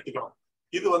சொல்லிட்டு எடுத்துக்கணும்.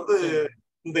 இது வந்து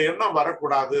இந்த எண்ணம்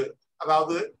வரக்கூடாது.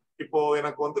 அதாவது இப்போ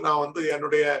எனக்கு வந்து நான் வந்து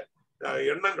என்னுடைய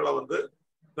எண்ணங்களை வந்து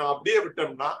நான் அப்படியே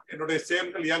விட்டோம்னா என்னுடைய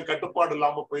செயல்கள் ஏன் கட்டுப்பாடு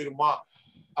இல்லாம போயிருமா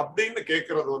அப்படின்னு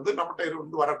கேட்கறது வந்து நம்மகிட்ட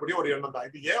இருந்து வரக்கூடிய ஒரு எண்ணம் தான்.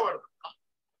 இது ஏன் வருதுன்னா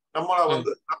நம்மளை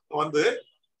வந்து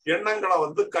எண்ணங்களை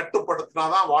வந்து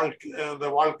கட்டுப்படுத்தினாதான் அந்த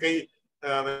வாழ்க்கை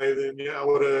இது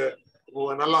ஒரு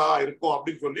நல்லா இருக்கும்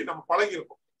அப்படின்னு சொல்லி நம்ம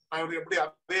பழகிருக்கோம். நான் எப்படி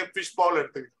அதே ஃபிஷ் பவுல்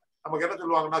எடுத்துக்கிட்டேன். நமக்கு என்ன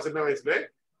சொல்லுவாங்கன்னா சின்ன வயசுல,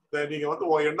 நீங்க வந்து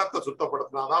எண்ணத்தை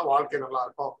சுத்தப்படுத்தினாதான் வாழ்க்கை நல்லா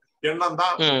இருக்கும், எண்ணம்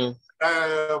தான்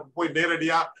போய்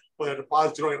நேரடியா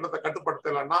பாதிச்சிடும், எண்ணத்தை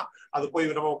கட்டுப்படுத்தலைன்னா அது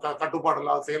போய் நம்ம கட்டுப்பாடு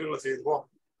இல்லாத செயல்களை செய்வோம்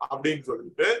அப்படின்னு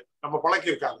சொல்லிட்டு நம்ம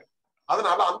பழக்கியிருக்காங்க.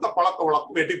 அதனால அந்த பழக்க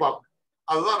வழக்கம் எட்டி பார்க்கணும்.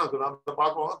 அதுதான் நான் சொல்றேன், அந்த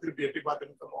பழக்க வழக்கம் திருப்பி எட்டி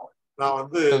பார்த்துன்னு சொல்லுவோம். நான்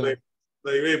வந்து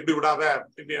இப்படி விடாத,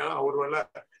 ஒருவேளை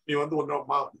நீ வந்து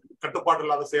கட்டுப்பாடு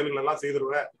இல்லாத செயல்கள் எல்லாம்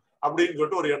செய்திருவ அப்படின்னு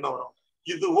சொல்லிட்டு ஒரு எண்ணம் வரும்.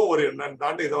 இதுவும் ஒரு எண்ணம்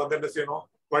தாண்டி இதை வந்து என்ன செய்யணும்,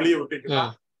 வழியை விட்டுக்கிட்டா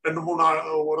 2-3 நாள்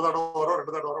ஒரு தடவை வரும்,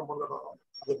 2 தடவை வரும், 3 தடவை வரும்,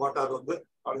 அது பாட்டு அது வந்து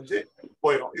அழிஞ்சு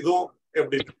போயிடும். இதுவும்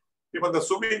எப்படி இப்ப இந்த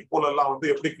ஸ்விம்மிங் பூல் எல்லாம் வந்து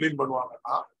எப்படி கிளீன்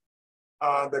பண்ணுவாங்கன்னா,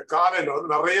 அந்த காலையில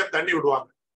வந்து நிறைய தண்ணி விடுவாங்க.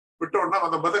 விட்டோம்னா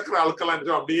அந்த மிதக்கிற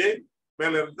அழுக்கெல்லாம் அப்படியே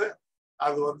மேல இருந்து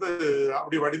அது வந்து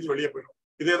அப்படி வடிஞ்சு வெளியே போயிடும்.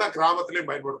 இதேதான் கிராமத்திலையும்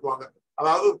பயன்படுத்துவாங்க.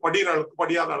 அதாவது படிகிற அழுக்கு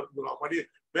படியாத அழுக்கு சொல்லுவாங்க.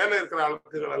 மேல இருக்கிற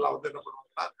அழுக்குகள் எல்லாம் வந்து என்ன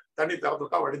பண்ணுவாங்கன்னா தண்ணி திறந்து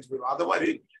விட்டா வடிஞ்சு போயிடும். அது மாதிரி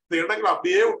இந்த எண்ணங்களை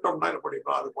அப்படியே விட்டோம்னா என்ன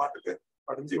பண்ணிடும், அது பாட்டுக்கு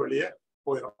வடிஞ்சு வெளியே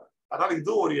போயிடும். அதனால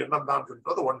இதுவும் ஒரு எண்ணம் தான்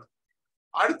சொல்றது ஒண்ணு.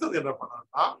 அடுத்தது என்ன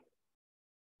பண்ணா,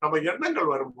 நம்ம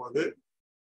எண்ணங்கள் வரும்போது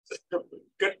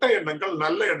கெட்ட எண்ணங்கள்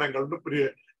நல்ல எண்ணங்கள்னு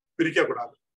பிரிக்க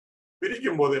கூடாது.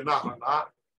 பிரிக்கும் போது என்ன ஆகும்னா,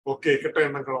 ஓகே கெட்ட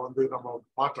எண்ணங்களை வந்து நம்ம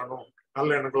மாற்றணும், நல்ல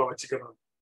எண்ணங்களை வச்சுக்கணும்.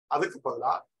 அதுக்கு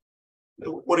பதிலா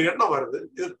ஒரு எண்ணம் வருது,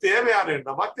 இது தேவையான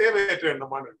எண்ணமா தேவையற்ற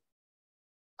எண்ணமானு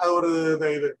அது ஒரு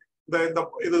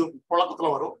இது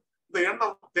புழக்கத்துல வரும். இந்த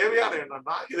எண்ணம் தேவையான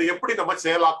எண்ணம்னா இதை எப்படி நம்ம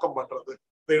செயலாக்கம் பண்றது,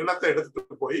 இந்த எண்ணத்தை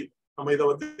எடுத்துட்டு போய் நம்ம இதை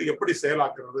வந்து எப்படி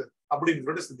செயலாக்குறது அப்படின்னு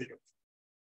சொல்லிட்டு சிந்திக்கணும்.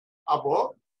 அப்போ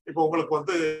இப்போ உங்களுக்கு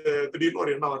வந்து திடீர்னு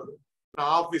ஒரு எண்ணம் வருது,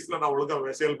 நான் ஆபீஸ்ல நான் ஒழுங்கா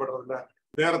செயல்படுறது இல்லை,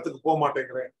 நேரத்துக்கு போக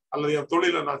மாட்டேங்கிறேன், அல்லது என்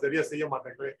தொழிலை நான் சரியா செய்ய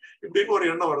மாட்டேங்கிறேன், இப்படின்னு ஒரு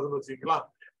எண்ணம் வருதுன்னு வச்சுக்கலாம்.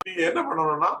 நீங்க என்ன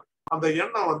பண்ணணும்னா அந்த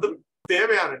எண்ணம் வந்து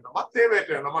தேவையான எண்ணமா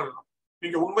தேவையற்ற எண்ணமா எண்ணம்.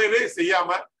 நீங்க உண்மையிலேயே செய்யாம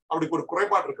அப்படி ஒரு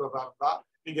குறைபாடு இருக்கிறதா இருந்தா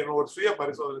நீங்க ஒரு சுய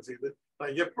பரிசோதனை செய்து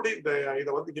நான் எப்படி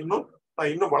இதை வந்து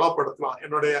இன்னும் வளப்படுத்தலாம்,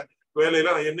 என்னுடைய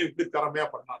வேலையில நான் என்ன இப்படி திறமையா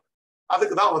பண்ணலாம்.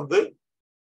 அதுக்குதான் வந்து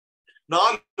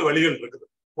 4 வழிகள் இருக்குது.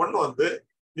 ஒண்ணு வந்து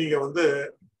நீங்க வந்து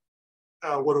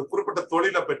ஒரு குறிப்பிட்ட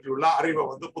தொழிலை பற்றியுள்ள அறிவை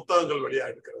வந்து புத்தகங்கள் வழியா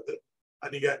எடுக்கிறது,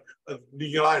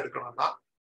 நீங்களா எடுக்கணும்னா.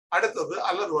 அடுத்தது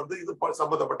அல்லது வந்து இது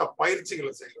சம்பந்தப்பட்ட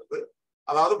பயிற்சிகளை செய்யறது,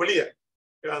 அதாவது வெளியே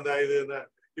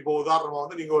இப்போ உதாரணமா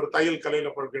வந்து நீங்க ஒரு தையல் கலையில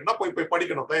படிக்கணும்னா போய்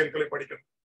படிக்கணும், தையல் கலை படிக்கணும்,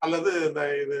 அல்லது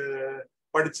இது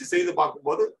படிச்சு செய்து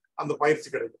பார்க்கும்போது அந்த பயிற்சி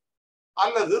கிடைக்கும்.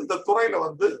 அல்லது இந்த துறையில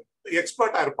வந்து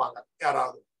எக்ஸ்பர்ட்டா இருப்பாங்க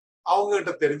யாராவது, அவங்க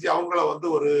கிட்ட தெரிஞ்சு அவங்கள வந்து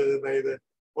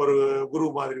ஒரு குரு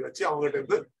மாதிரி வச்சு அவங்க கிட்ட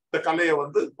இருந்து இந்த கலையை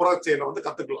வந்து புறச்செயலை வந்து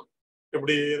கத்துக்கலாம்.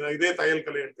 எப்படி இதே தையல்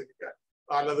கலை எடுத்துக்க,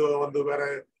 அல்லது வந்து வேற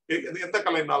எந்த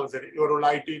கலைனாலும் சரி, ஒரு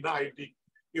ஐடினா ஐடி,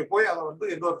 நீங்க போய் அதை வந்து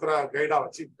இன்னொருத்தர கைடா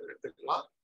வச்சு எடுத்துக்கலாம்.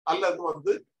 அல்லது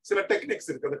வந்து சில டெக்னிக்ஸ்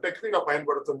இருக்கு, அந்த டெக்னிக்கை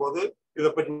பயன்படுத்தும் போது இதை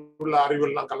பற்றி உள்ள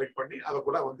அறிவுலாம் கலெக்ட் பண்ணி அதை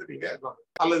கூட வந்து நீங்க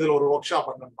அல்லது இதுல ஒரு ஒர்க் ஷாப்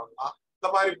பண்ணலாம். இந்த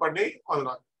மாதிரி பண்ணி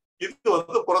இது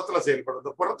வந்து புறத்துல செயல்படுறது.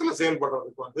 புறத்துல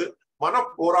செயல்படுறதுக்கு வந்து மன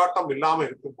போராட்டம் இல்லாம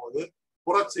இருக்கும்போது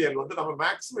புறச்செயல் வந்து நம்ம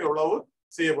மேக்சிமம் எவ்வளவு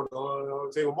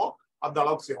செய்வோமோ அந்த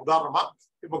அளவுக்கு செய்யும். உதாரணமா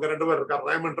இப்போ 2 பேர் இருக்காரு,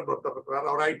 ரேமண்ட் ஒருத்தர் இருக்கிறார்,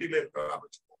 அவர் ஐடில இருக்கிறாரு.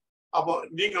 அப்போ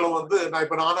நீங்களும் வந்து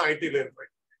நானும் ஐடில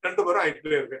இருக்கிறேன், 2 பேரும்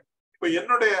ஐடில இருக்கேன். இப்ப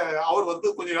அவர் வந்து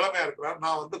கொஞ்சம் இளமையா இருக்கிறார்,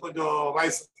 நான் வந்து கொஞ்சம்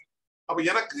வயசு. அப்ப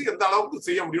எனக்கு எந்த அளவுக்கு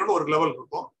செய்ய முடியும்னு ஒரு லெவல்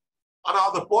இருக்கும். ஆனா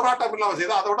அந்த போராட்டம் இல்லாம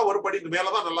செய்தா அதை விட ஒரு படி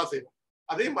மேலதான் நல்லா செய்வோம்.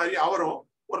 அதே மாதிரி அவரும்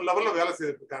ஒரு லெவல்ல வேலை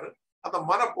செய்துட்டு இருக்காரு. அந்த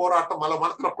மன போராட்டம்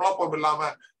மனத்துல குழப்பம் இல்லாம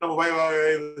நம்ம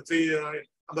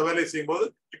அந்த வேலையை செய்யும் போது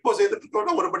இப்போ செய்துட்டு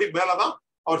இருக்கோம்னா ஒரு படி மேலதான்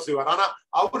அவர் செய்வார். ஆனா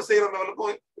அவர் செய்யற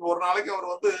லெவலுக்கும் ஒரு நாளைக்கு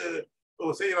அவர் வந்து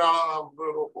செய்யற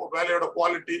வேலையோட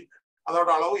குவாலிட்டி அதோட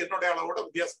அளவு என்னுடைய அளவோட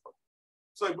வித்தியாசப்படும்.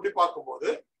 ஸோ இப்படி பார்க்கும்போது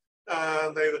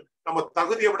நம்ம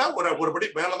தகுதியை விட ஒரு படி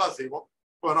மேலதான் செய்வோம்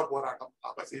மன போராட்டம்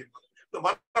செய்யும். இந்த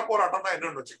மன போராட்டம்னா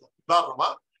என்னன்னு வச்சுக்கோங்க. உதாரணமா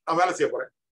நான் வேலை செய்ய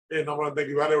போறேன், நம்ம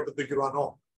இன்னைக்கு வேலையை விட்டு தூக்கிடுவானோ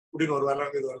அப்படின்னு ஒரு வேலை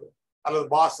இது வருது, அல்லது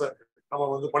பாஸ் நம்ம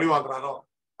வந்து பழி வாங்குறானோ,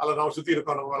 அல்லது நம்ம சுத்தி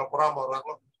இருக்கோம் நம்ம வேலை பொறாம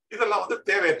வர்றாங்களோ, இதெல்லாம் வந்து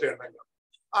தேவையற்ற எண்ணங்கள்.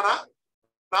 ஆனா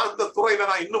நான் இந்த துறையில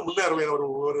நான் இன்னும் முன்னேறுவேன், ஒரு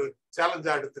ஒரு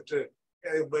சேலஞ்சா எடுத்துட்டு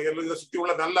சுத்தி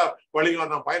உள்ள நல்ல வழிகளை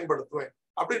நான் பயன்படுத்துவேன்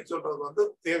அப்படின்னு சொல்றது வந்து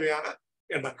தேவையான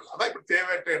எண்ணங்கள். அதான் இப்படி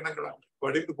தேவையற்ற எண்ணங்களை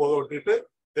வடிந்து போக விட்டுட்டு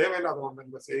தேவையில்லாத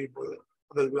ஒண்ணு செய்யும் போது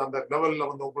அந்த லெவல்ல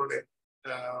வந்து உங்களுடைய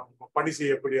பணி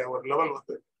செய்யக்கூடிய ஒரு லெவல்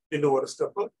வந்து இன்னும் ஒரு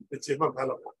ஸ்டெப் நிச்சயமா மேல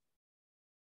போகும்.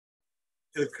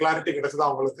 இது கிளாரிட்டி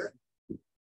கிடைச்சதா உங்களுக்கு?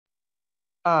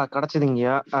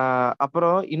 கிடைச்சதுங்கய்யா.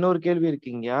 அப்புறம் இன்னொரு கேள்வி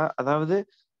இருக்குங்கய்யா. அதாவது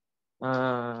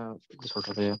எப்படி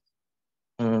சொல்றது,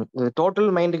 டோட்டல்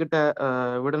மைண்ட் கிட்ட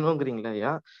விடணுங்கிறீங்களா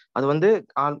ஐயா? அது வந்து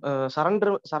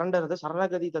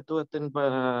சரணாகதி தத்துவத்தின்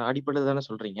அடிப்படையில் தானே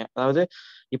சொல்றீங்க? அதாவது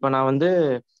இப்ப நான் வந்து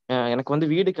எனக்கு வந்து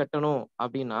வீடு கட்டணும்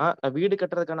அப்படின்னா, வீடு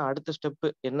கட்டுறதுக்கான அடுத்த ஸ்டெப்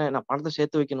என்ன, நான் பணத்தை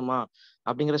சேர்த்து வைக்கணுமா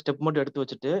அப்படிங்கிற ஸ்டெப் மட்டும் எடுத்து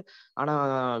வச்சுட்டு, ஆனா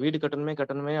வீடு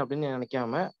கட்டணுமே அப்படின்னு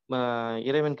நினைக்காம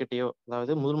இறைவன் கிட்டயோ,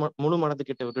 அதாவது முழு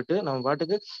மனத்துக்கிட்ட விட்டுட்டு நம்ம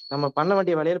பாட்டுக்கு நம்ம பண்ண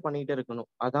வேண்டிய வேலையை பண்ணிக்கிட்டே இருக்கணும்.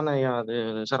 அதானே அது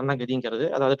சரணாகதிங்கிறது,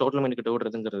 அதாவது டோட்டல் மைண்ட் கிட்ட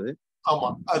விடுறதுங்கிறது?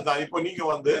 ஆமா, அதுதான். இப்போ நீங்க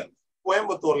வந்து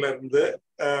கோயம்புத்தூர்ல இருந்து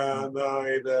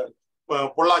இது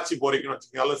பொள்ளாச்சி போறீங்கன்னு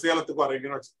வச்சுக்கோங்க, அல்லது சேலத்துக்கு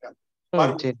வரீங்கன்னு வச்சுக்கோங்க.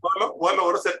 முதல்ல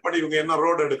ஒரு செட் பண்ணிடுங்க என்ன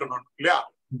ரோடு எடுக்கணும் இல்லையா?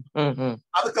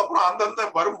 அதுக்கப்புறம் அந்தந்த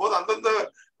வரும்போது அந்தந்த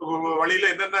வழியில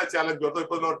என்னென்ன சேலஞ்ச் வருது,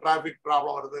 இப்போ ஒரு டிராபிக்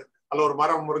ப்ராப்ளம் வருது, அல்ல ஒரு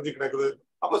மரம் முறிஞ்சு கிடக்குது,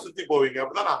 அப்ப சுத்தி போவீங்க.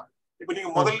 அப்படிதானா? இப்ப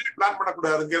நீங்க முதல்ல பிளான்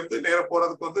பண்ணக்கூடாது. இங்க இருந்து நேர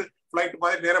போறதுக்கு வந்து பிளைட்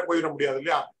மாதிரி நேர போயிட முடியாது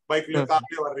இல்லையா? பைக்லயோ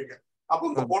கார்லயோ வர்றீங்க. அப்போ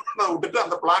உங்க பொண்ணை விட்டுட்டு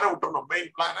அந்த பிளானை விட்டுறணும்,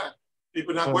 மெயின் பிளானை.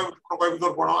 இப்ப நான்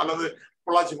கோயம்புத்தூர் போனோம் அல்லது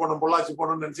பொள்ளாச்சி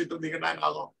போனோம்னு நினைச்சிட்டு இருந்தீங்கன்னா என்ன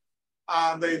ஆகும்?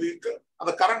 அந்த இதுக்கு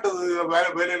அந்த கரண்ட்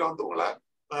வேலையில வந்து உங்களை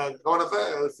கவனத்தை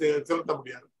செலுத்த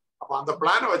முடியாது. அப்ப அந்த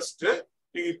பிளானை வச்சுட்டு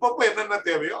நீங்க இப்பப்ப என்னென்ன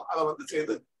தேவையோ அதை வந்து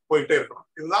செய்து போயிட்டே இருக்கணும்.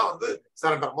 இதுதான் வந்து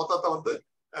சரண்டர். மொத்தத்தை வந்து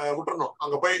விட்டுறணும்.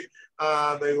 அங்க போய்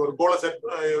அந்த ஒரு கோலை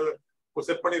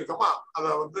செட் பண்ணியிருக்கோமா, அதை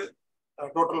வந்து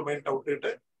டோட்டல் மைண்டை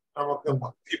விட்டுட்டு நமக்கு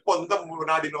இப்போ இந்த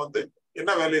நாடில வந்து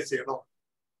என்ன வேலையை செய்யணும்,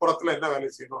 புறத்துல என்ன வேலை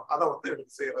செய்யணும், அதை வந்து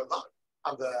எடுத்து செய்யறதுதான்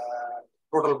அந்த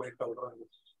டோட்டல் மைண்டை விடுறது.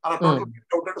 ஆனா டோட்டல்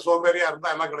மைண்டை விட்டுட்டு சோம்பேறியா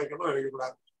இருந்தா எல்லாம் கிடைக்கணும்னு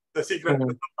நினைக்கக்கூடாது. இந்த சீக்ரெட்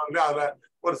அதுல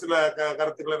ஒரு சில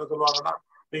கருத்துக்கள் என்ன சொல்லுவாங்கன்னா,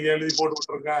 நீங்க எழுதி போட்டு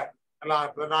விட்டுருங்க,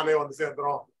 எல்லாம் நாளே வந்து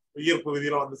சேர்ந்துரும், ஈர்ப்பு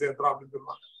விதியில வந்து சேர்ந்துரும் அப்படின்னு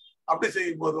சொல்லுவாங்க. அப்படி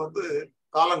செய்யும் போது வந்து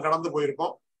காலம் கடந்து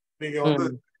போயிருக்கும். நீங்க வந்து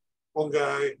உங்க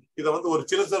இதை வந்து ஒரு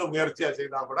சிறு சிறு முயற்சியா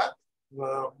செய்தா கூட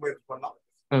முயற்சி பண்ணலாம்.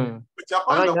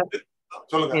 ஜப்பான்ல வந்து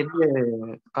சொல்லுங்க.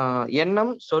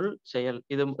 எண்ணம், சொல், செயல்,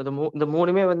 இந்த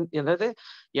மூணுமே வந்து, அதாவது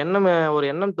ஒரு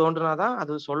எண்ணம் தோன்றுனாதான்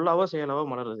அது சொல்லாவோ செயலாவோ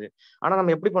மலருது. ஆனா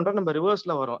நம்ம எப்படி பண்றோம், நம்ம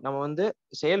ரிவர்ஸ்ல வரோம். நம்ம வந்து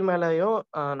செயல் மேலயும்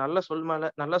நல்ல சொல்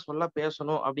மேல நல்ல சொல்லா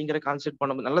பேசணும் அப்படிங்கிற கான்செப்ட்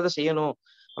பண்ணும்போது, நல்லதை செய்யணும்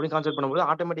அப்படின்னு கான்செப்ட் பண்ணும்போது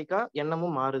ஆட்டோமேட்டிக்கா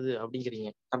எண்ணமும் மாறுது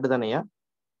அப்படிங்கிறீங்க, அப்படிதானேயா?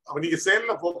 நீங்க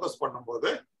செயல்ல போக்கஸ் பண்ணும்போது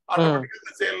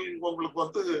ஆட்டோமேட்டிக்கா செயல் உங்களுக்கு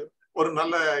வந்து ஒரு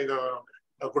நல்ல இதை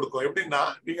கொடுக்கும். எப்படின்னா,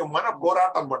 நீங்க மன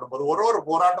போராட்டம் பண்ணும்போது ஒரு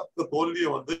போராட்டத்துக்கு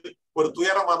தோல்வியும் வந்து ஒரு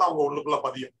துயரமா தான் உங்க உள்ளுக்குள்ள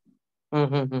பதியும்.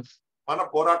 மன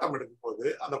போராட்டம் எடுக்கும்போது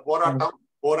அந்த போராட்டம்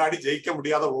போராடி ஜெயிக்க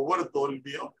முடியாத ஒவ்வொரு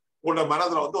தோல்வியும் உங்களோட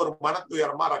மனதுல வந்து ஒரு மன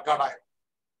துயரமா ரெக்கார்ட் ஆயிடும்.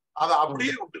 அதை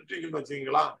அப்படியே விட்டுட்டீங்கன்னு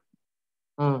வச்சுக்கீங்களா,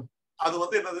 அது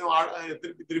வந்து என்னது,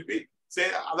 திருப்பி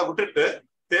அதை விட்டுட்டு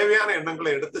தேவையான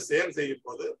எண்ணங்களை எடுத்து செயல் செய்யும்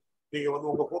போது நீங்க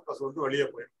வந்து உங்க போக்கஸ் வந்து வெளியே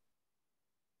போயிடும்.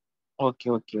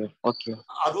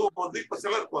 அதுவும் வந்து இப்ப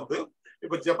சிலருக்கு வந்து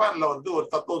இப்ப ஜப்பான்ல வந்து ஒரு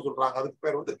தத்துவம் சொல்றாங்க, அதுக்கு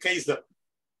பேர் வந்து கெய்சன்.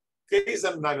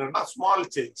 என்னன்னா ஸ்மால்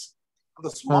சேஞ்ச். அந்த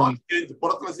ஸ்மால் சேஞ்ச்,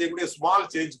 புறத்துல செய்யக்கூடிய ஸ்மால்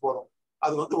சேஞ்ச் போதும்,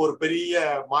 அது வந்து ஒரு பெரிய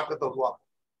மாற்றத்தை உருவாக்கும்.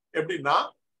 எப்படின்னா,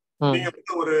 நீங்க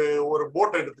வந்து ஒரு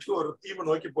போட்டை எடுத்துட்டு ஒரு தீவை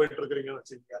நோக்கி போயிட்டு இருக்கிறீங்கன்னு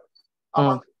வச்சுக்கோங்க. அப்ப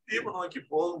அந்த தீவை நோக்கி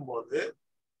போகும்போது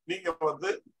நீங்க வந்து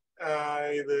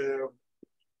இது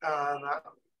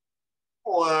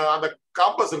அந்த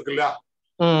காம்பஸ் இருக்கு இல்லையா,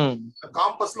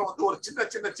 காம்பஸ்ல வந்து ஒரு சின்ன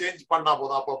சின்ன சேஞ்ச் பண்ணா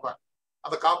போதும். அப்பப்ப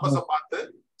அந்த காம்பஸை பார்த்து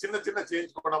சின்ன சின்ன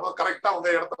சேஞ்ச் பண்ணா போதும், கரெக்டா உங்க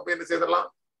இடத்த போய் என்ன செய்திடலாம்,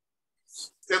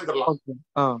 சேர்ந்துடலாம்.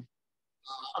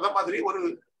 அத மாதிரி ஒரு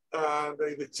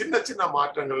இது சின்ன சின்ன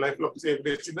மாற்றங்கள், லைஃப்ல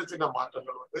செய்யக்கூடிய சின்ன சின்ன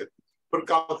மாற்றங்கள் வந்து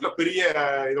பிற்காலத்துல பெரிய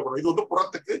இதை பண்ணும். இது வந்து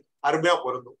புறத்துக்கு அருமையா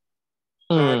பொருந்தும்.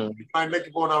 நான்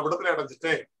இன்னைக்கு நான் விடுதலை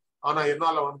அடைஞ்சிட்டேன், ஆனா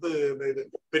என்னால வந்து இது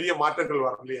பெரிய மாற்றங்கள்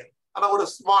வரலையே. ஆனா ஒரு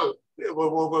ஸ்மால்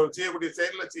செய்யக்கூடிய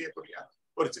செயல்ல செய்யக்கூடிய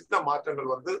ஒரு சின்ன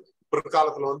மாற்றங்கள் வந்து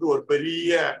பிற்காலத்துல வந்து ஒரு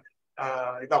பெரிய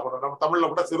இதா பண்ணும். நம்ம தமிழ்ல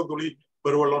கூட சிறு துளி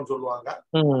பெருவெள்ளம்னு சொல்லுவாங்க.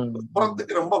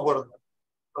 புறத்துக்கு ரொம்ப பொருந்தும்.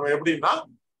 நம்ம எப்படின்னா,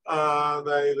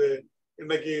 இது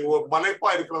இன்னைக்கு மலைப்பா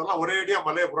இருக்கிறதெல்லாம் ஒரேடியா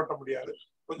மலையை புரட்ட முடியாது.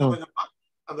 கொஞ்சம் கொஞ்சமா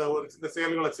அந்த ஒரு சின்ன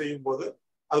செயல்களை செய்யும் போது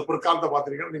அது பிற்காலத்தை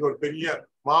பார்த்திருக்கீங்கன்னா நீங்க ஒரு பெரிய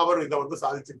மாபெரும் இதை வந்து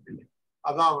சாதிச்சிருக்கீங்க.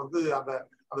 அதான் வந்து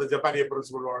அந்த ஜப்பானிய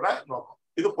பிரின்சிபலோட நோக்கம்.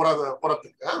 இது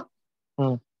புறத்துக்கு.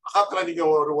 அகத்துல நீங்க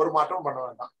ஒரு மாற்றம் பண்ண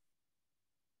வேண்டாம்.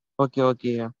 Okay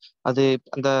okay. அது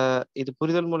அந்த இது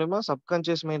புரிதல் மூலமா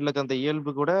சப்கான்சியஸ் மைண்ட்ல இருக்க அந்த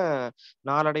இயல்பு கூட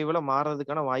நாளடைவுல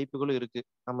மாறதுக்கான வாய்ப்புகளும் இருக்கு.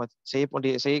 நம்ம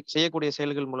செய்யக்கூடிய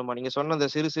செயல்கள் மூலமா, நீங்க சொன்ன அந்த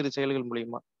சிறு சிறு செயல்கள்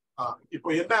மூலியமா. இப்போ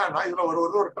என்னன்னா இதுல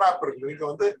ஒரு ட்ராப் இருக்கு. நீங்க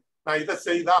வந்து நான் இதை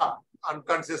செய்தா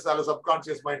அன்கான்சியஸ் அல்ல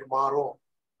சப்கான்சியஸ் மைண்ட் மாறும்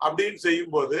அப்படின்னு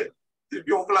செய்யும் போது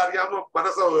திருப்பி உங்களை அறியாம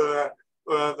மனசை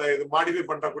மாடிஃபை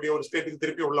பண்ணக்கூடிய ஒரு ஸ்டேட்டுக்கு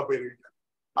திருப்பி உள்ள போயிருவீங்க.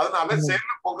 அதனால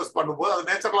செயல போக்கஸ் பண்ணும்போது அது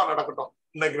நேச்சுரலா நடக்கட்டும்.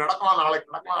 இன்னைக்கு நடக்கலாம்,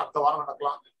 நாளைக்கு நடக்கலாம், அடுத்த வாரம்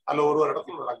நடக்கலாம், அல்ல ஒரு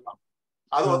இடத்துல நடக்கலாம்.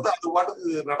 அது வந்து அது பாட்டுக்கு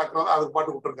நடக்கிறத அது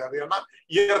பாட்டு விட்டுருங்க. அது ஏன்னா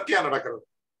இயற்கையா நடக்கிறது.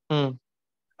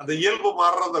 அந்த இயல்பு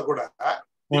மாறுறத கூட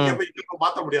நீங்க போய் இயல்பு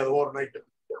மாற்ற முடியாது ஓவர் நைட்டு.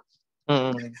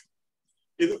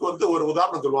 இதுக்கு வந்து ஒரு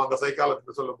உதாரணம் சொல்லுவாங்க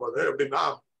சைக்காலஜி சொல்லும் போது. எப்படின்னா,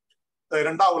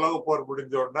 2ஆம் உலக போர்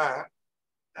முடிஞ்ச உடனே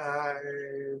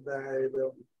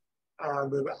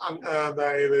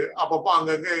இது அப்பப்போ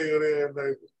அங்கங்க இந்த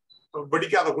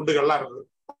வெடிக்காத குண்டுகள்லாம் இருந்தது.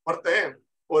 ஒருத்தன்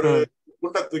ஒரு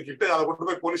குண்டை தூக்கிட்டு அதை கொண்டு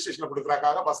போய் போலீஸ் ஸ்டேஷன்ல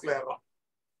கொடுக்குறாக்காக பஸ்ல ஏறுறான்.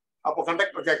 அப்போ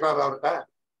கண்டக்டர் கேட்கறாரு அவர்கிட்ட,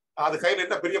 அது கையில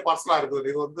என்ன பெரிய பார்சலா இருக்குது,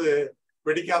 இது வந்து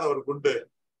வெடிக்காத ஒரு குண்டு,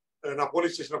 நான்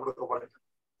போலீஸ் ஸ்டேஷன்ல கொடுக்க போறேன்.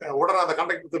 உடனே அந்த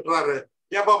கண்டக்டர் திட்டுறாரு,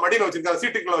 ஏன்பா மடியில வச்சிருக்காரு,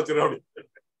 சீட்டுக்குள்ள வச்சிரு அப்படின்னு.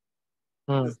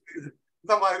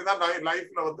 இந்த மாதிரிதான்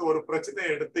லைஃப்ல வந்து ஒரு பிரச்சனையை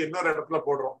எடுத்து இன்னொரு இடத்துல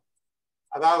போடுறோம்.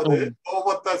 அதாவது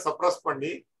கோபத்தை சப்ரஸ் பண்ணி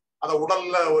அதை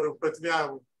உடல்ல ஒரு பிரச்சனையா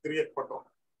கிரியேட் பண்றோம்.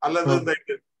 அல்லது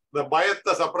இந்த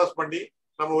பயத்தை சப்ரஸ் பண்ணி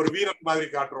நம்ம ஒரு வீரன் மாதிரி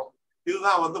காட்டுறோம்.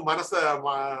 இதுதான் வந்து மனசை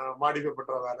மாடிஃபை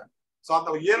பண்ற வேலை. சோ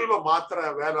அந்த இயல்பை மாத்துற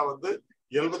வேலை வந்து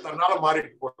இயல்பு தன்னால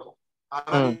மாறிட்டு போட்டோம்.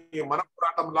 ஆனா நீங்க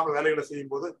மனப்போராட்டம் இல்லாம வேலைகளை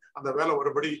செய்யும் போது அந்த வேலை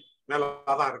ஒருபடி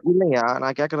மேலதான் இருக்கும். இல்லையா,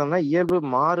 நான் கேக்குறேன்னா இயல்பு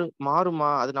மாறுமா?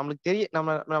 அது நம்மளுக்கு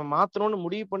நம்ம மாத்தணும்னு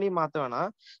முடிவு பண்ணி மாத்த வேணா,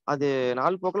 அது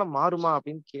நாள் போக்குல மாறுமா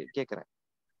அப்படின்னு கேக்குறேன்.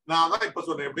 நான் தான் இப்ப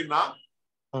சொன்னேன். எப்படின்னா,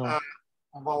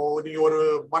 நீங்க ஒரு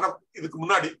இதுக்கு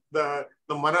முன்னாடி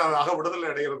இந்த மன அக விடுதலை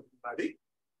அடைகிறதுக்கு முன்னாடி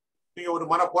நீங்க ஒரு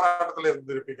மன போராட்டத்துல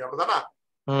இருந்திருப்பீங்க, அப்படிதானா?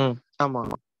 ஆமா.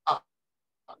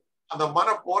 அந்த மன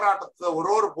போராட்டத்தை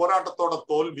ஒரு போராட்டத்தோட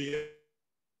தோல்வி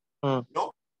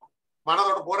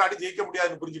மனதோட போராடி ஜெயிக்க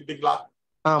முடியாதுன்னு புரிஞ்சுக்கிட்டீங்களா?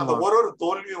 அந்த ஒரு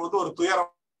தோல்வியும் வந்து ஒரு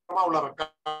துயரமா உள்ள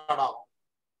ரெக்கார்ட் ஆகும்.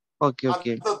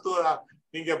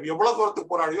 நீங்க எவ்வளவு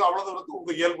தூரத்துக்கு போராடியோ அவ்வளவு தூரத்துக்கு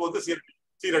உங்க இயல்பு வந்து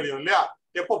சீரழியும் இல்லையா?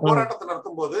 எப்போ போராட்டத்தை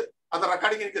நடத்தும் போது அந்த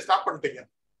ரெக்கார்டிங் நீங்க ஸ்டாப் பண்ணிட்டீங்க,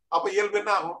 அப்ப இயல்பு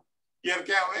என்ன ஆகும்?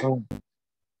 இயற்கையாவே.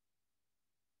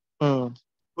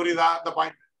 புரியுதா இந்த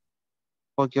பாயிண்ட்?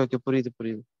 ஓகே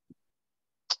புரியுது.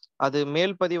 அது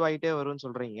மேல் பதிவாயிட்டே வரும்னு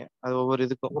சொல்றீங்க. அது ஒவ்வொரு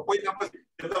இதுக்கும் போய் நம்ம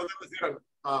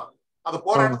அந்த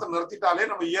போராட்டத்தை நிறுத்திட்டாலே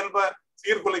நம்ம இயல்பை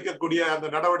சீர்குலைக்கக்கூடிய அந்த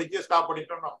நடவடிக்கையை ஸ்டாப்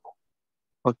பண்ணிட்டோம்னு அர்த்தம்.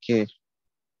 ஓகே.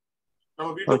 நம்ம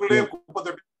வீட்டுக்குள்ளேயே குப்பை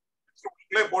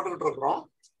போட்டுக்கிட்டு இருக்கிறோம்,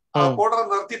 போடுறத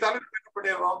நிறுத்திட்டாலே என்ன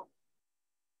பண்ணிடுறோம்?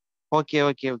 ஓகே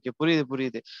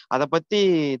புரியுது. அத பத்தி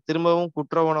திரும்பவும்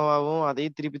குற்ற உணவாகவும்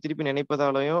அதையும் திருப்பி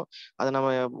நினைப்பதாலையும் அதை நம்ம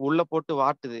உள்ள போட்டு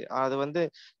வாட்டுது. அது வந்து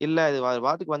இல்ல இது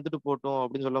வாட்டுக்கு வந்துட்டு போட்டோம்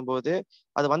அப்படின்னு சொல்லும் போது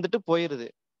அது வந்துட்டு போயிருது.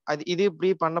 இது இப்படி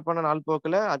பண்ண நாள்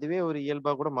போக்குல அதுவே ஒரு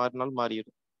இயல்பா கூட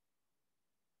மாறிடும்.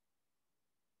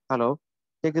 ஹலோ,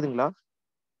 கேக்குதுங்களா?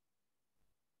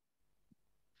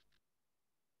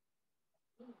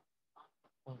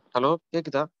 ஹலோ,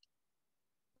 கேக்குதா?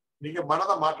 நீங்க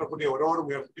மனதை மாற்றக்கூடிய ஒரு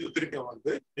முயற்சி திருப்பி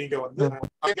வந்து நீங்க வந்து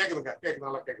கேக்குதா?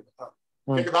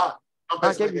 கேக்குதா?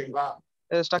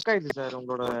 ஸ்டக் ஆயிடுச்சு சார்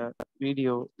உங்களோட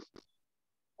வீடியோ.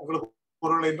 உங்களுக்கு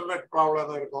ஒரு இன்டர்நெட் ப்ராப்ளம்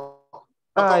தான் இருக்கும்.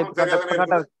 கரெக்டா இருக்கு.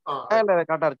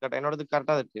 என்னோடது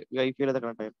கரெக்டா இருக்கு. வைஃபைல தான்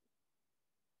கரெக்டா இருக்கு.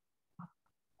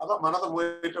 அதான் மனதை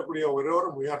முயற்றக்கூடிய ஒரு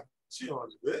முயற்சியும்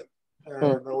வந்து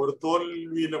ஒரு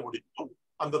தோல்வியில முடிக்கும்.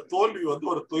 அந்த தோல்வி வந்து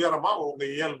ஒரு துயரமா உங்க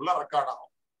இயல்புல ரெக்கார்ட் ஆகும்.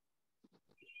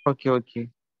 ஓகே.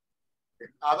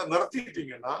 அதை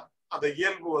நிறுத்திட்டீங்கன்னா அந்த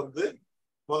இயல்பு வந்து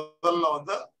முதல்ல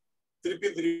வந்து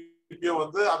திருப்பியும்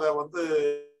வந்து அதை வந்து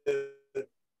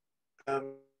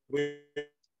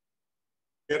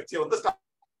முயற்சியை வந்து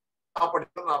ஸ்டாப்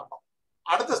பண்ணிட்டு அர்த்தம்.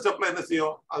 அடுத்த ஸ்டெப்ல என்ன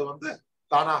செய்யும்? அது வந்து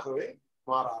தானாகவே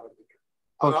மாற ஆரம்பிக்கும்.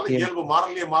 அதனால இயல்பு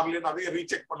மாறலையே அதையும்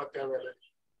ரீசெக் பண்ண தேவையில்லை.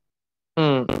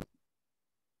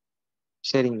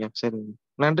 சரிங்க.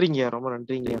 நன்றிங்க, ரொம்ப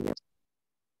நன்றிங்க.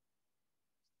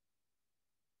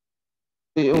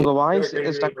 உங்க வாய்ஸ்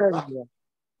ஸ்டக் ஆகுதுங்க.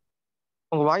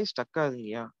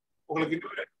 உங்களுக்கு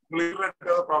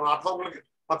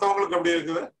மத்தவங்களுக்கு எப்படி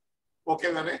இருக்குது? ஓகே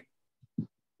தானே?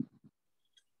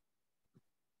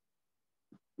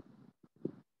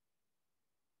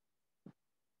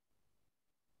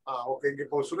 ஓகே. இங்க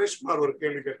இப்போ சுரேஷ்குமார் ஒரு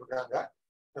கேள்வி கேட்டிருக்காங்க.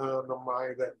 நம்ம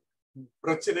இத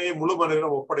பிரச்சனையை முழு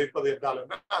மனிதனம் ஒப்படைப்பது என்றால்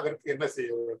என்ன, அதற்கு என்ன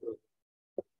செய்ய வேண்டும்?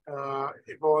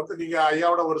 இப்போ வந்து நீங்க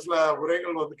ஐயாவோட ஒரு சில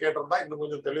உரைகள் வந்து கேட்டிருந்தா இன்னும்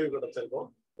கொஞ்சம் தெளிவு கிடைச்சிருக்கும்.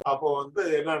 அப்போ வந்து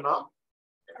என்னன்னா,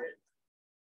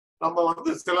 நம்ம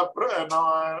வந்து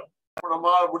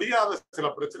நம்மளால முடியாத சில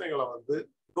பிரச்சனைகளை வந்து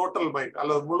டோட்டல் மைண்ட்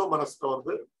அல்லது முழு மனசுக்கு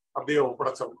வந்து அப்படியே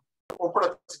ஒப்படைச்சிடணும்.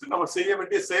 ஒப்படைச்சிட்டு நம்ம செய்ய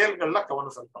வேண்டிய செயல்கள்ல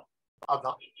கவனம் செலுத்தணும்.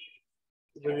 அதான்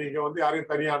நீங்க வந்து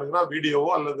யாரையும் தனியா அனுப்புனா வீடியோவோ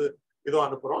அல்லது ஏதோ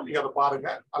அனுப்புறோம், நீங்க அதை பாருங்க,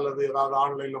 அல்லது ஏதாவது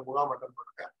ஆன்லைன்ல முகாம் அட்டன்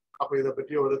பண்ணுங்க. அப்ப இதை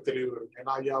பற்றி ஒரு தெளிவு இருக்கு.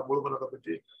 ஏன்னா ஐயா முழுமனத்தை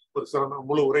பற்றி ஒரு சிறந்த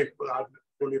முழு உரை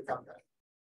சொல்லியிருக்காங்க.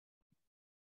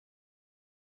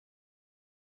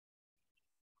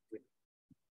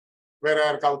 வேற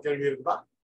யாருக்காவது கேள்வி இருக்குதா?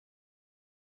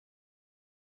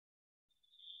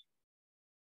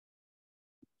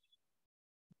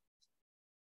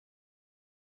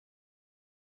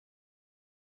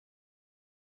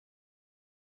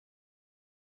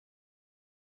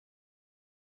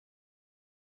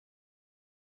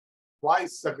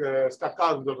 வாய்ஸ் ஸ்டக்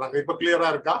ஆகுதுன்னு சொல்றாங்க. இப்ப கிளியரா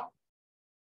இருக்கா?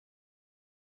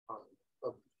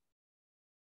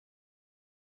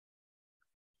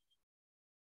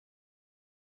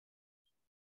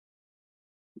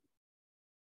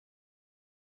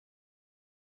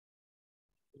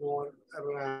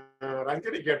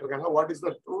 ரஞ்சனி கேட்டிருக்காங்க, what is the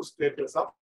true status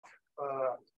of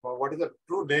what is the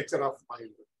true nature of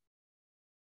mind?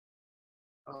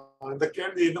 இந்த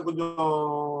கேள்வி இன்னும் கொஞ்சம்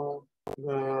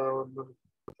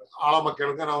ஆழமா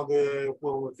கேளுங்க. நான் வந்து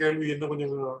கேள்வி இன்னும்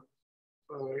கொஞ்சம்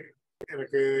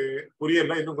எனக்கு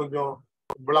புரியல, இன்னும் கொஞ்சம்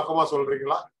விளக்கமா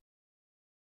சொல்றீங்களா?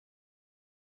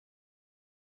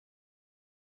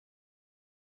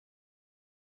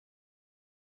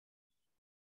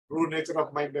 ட்ரூ நேச்சர்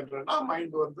ஆஃப் மைண்ட் என்றா,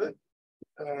 மைண்ட் வந்து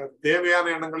தேவையான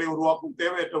எண்ணங்களை உருவாக்கும்,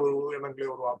 தேவையற்ற எண்ணங்களை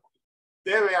உருவாக்கும்.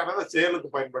 தேவையானதை செயலுக்கு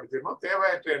பயன்படுத்திடணும்,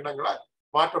 தேவையற்ற எண்ணங்களை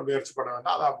மாற்ற முயற்சி பண்ண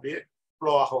வேண்டாம், அதை அப்படியே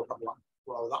ஃப்ளோவாக விட்டுறலாம்.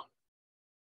 அவ்வளவுதான்,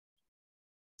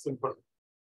 சிம்பிள்.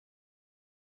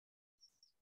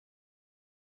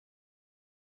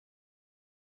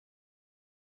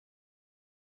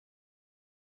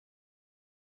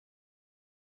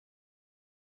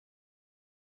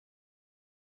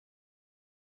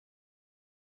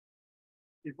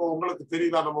 இப்போ உங்களுக்கு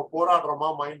தெரியுதா நம்ம போராடுறோமா,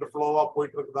 மைண்ட் ஃப்ளோவா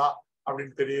போயிட்டு இருக்குதா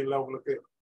அப்படின்னு தெரியல உங்களுக்கு?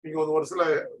 நீங்க ஒரு சில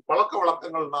பழக்க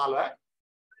வழக்கங்கள்னால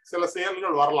சில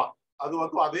செயல்கள் வரலாம், அது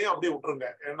வந்து அதையும் அப்படியே விட்டுருங்க.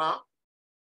 ஏன்னா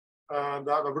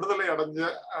அந்த விடுதலை அடைஞ்ச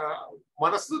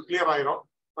மனசு கிளியர் ஆயிரும்.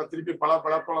 திருப்பி பழக்க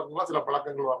வழக்கங்களா சில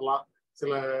பழக்கங்கள் வரலாம்,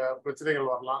 சில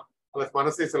பிரச்சனைகள் வரலாம், அல்ல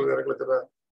மனசே சில நேரங்களுக்கு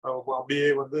அப்படியே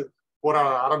வந்து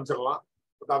போராட ஆரம்பிச்சிடலாம்.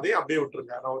 அதையும் அப்படியே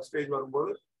விட்டுருங்க. நான் ஒரு ஸ்டேஜ்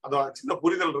வரும்போது அந்த சின்ன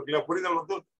புரிதல் இருக்குல்ல, புரிதல்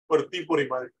வந்து ஒரு தீப்பொறி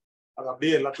மாதிரி, அது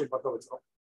அப்படியே எல்லாத்தையும் பத்த வச்சிடும்.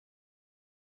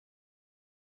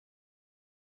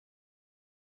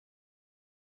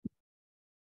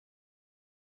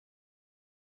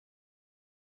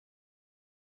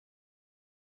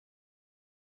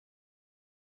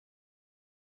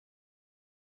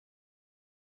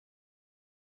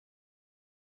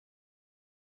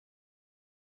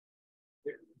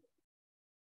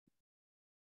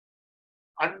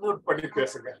 அன்மியூட் பண்ணி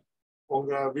பேசுங்க.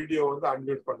 உங்க வீடியோ வந்து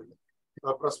அன்மியூட் பண்ணுங்க.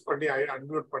 பிரஸ் பண்ணி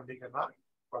அன்மியூட் பண்ணீங்கன்னா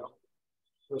வரும்.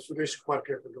 சுரேஷ்குமார்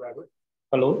கேட்டுக்கிறாரு.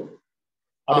 Hello,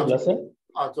 sir.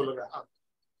 சொல்லுங்க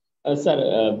சார்.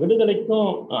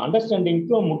 விடுதலைக்கும்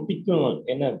அண்டர்ஸ்டாண்டிங்க்கும் முக்திக்கும்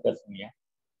என்ன வித்தியாசங்க?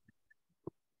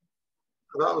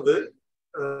 அதாவது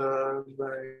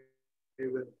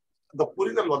இந்த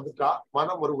புரிதல் வந்துட்டா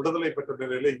மனம் ஒரு விடுதலை பெற்ற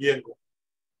நிலையில இயங்கும்.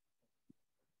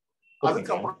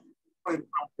 அதுக்கப்புறம்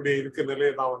அப்படி இருக்க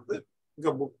நிலையை தான் வந்து இங்க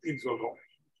முக்தின்னு சொல்றோம்.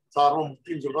 சாதாரண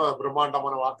முக்தின்னு சொல்றோம்,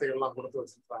 பிரம்மாண்டமான வார்த்தைகள் எல்லாம் கொடுத்து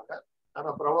வச்சிருக்காங்க. ஆனா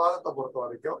பிரவாதத்தை பொறுத்த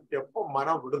வரைக்கும் எப்போ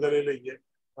மனம் விடுதலையில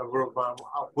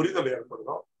புரிதல்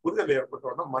ஏற்படுதோ, புரிதல்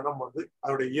ஏற்பட்டோம்னா மனம் வந்து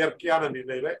அதோட இயற்கையான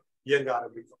நிலையில இயங்க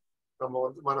ஆரம்பிக்கும். நம்ம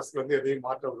வந்து மனசுல இருந்து எதையும்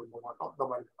மாற்ற விரும்ப மாட்டோம். இந்த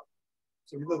மாதிரி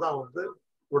இதுதான் வந்து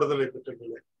விடுதலை பெற்ற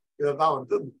நிலை. இதைதான்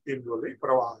வந்து முக்தின்னு சொல்லி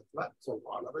பிரவாகத்துல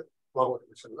சொல்றோம், அல்லது பகவத்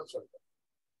மிஷன்ல சொல்றோம்.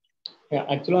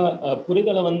 ஆக்சுவலா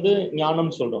புரிதலை வந்து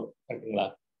ஞானம் சொல்றோம், கரெக்டுங்களா?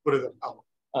 புரிதல், ஆமா.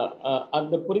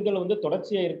 அந்த புரிதல் வந்து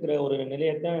தொடர்ச்சியா இருக்கிற ஒரு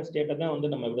நிலையத்தான், ஸ்டேட்டை தான்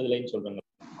வந்து நம்ம விடுதலைன்னு சொல்றோம்.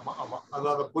 ஆமா ஆமா,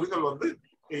 அந்த புரிதல் வந்து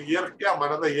இயற்கையா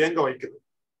மனதை இயங்க வைக்குது.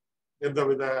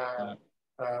 எந்தவித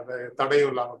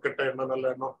தடையும் இல்லாம, கெட்ட எண்ணம்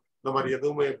நல்ல எண்ணம் இந்த மாதிரி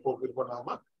எதுவுமே போக்கு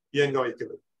பண்ணாம இயங்க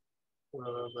வைக்குது.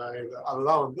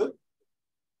 அதுதான் வந்து.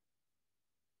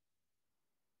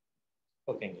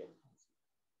 ஓகேங்க,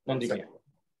 நன்றிங்க.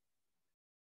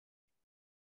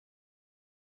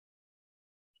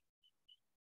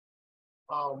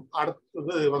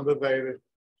 அடுத்தது வந்து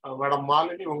மேடம்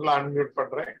மாலினி, உங்களை அன்மியூட்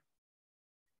பண்றேன்.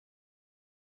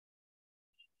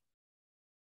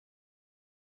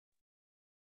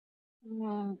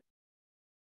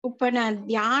 இப்ப நான்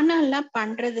தியானம் எல்லாம்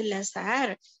பண்றது இல்ல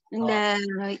சார். இந்த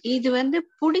இது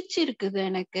புடிச்சிருக்குது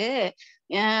எனக்கு.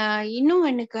 இன்னும்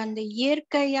எனக்கு அந்த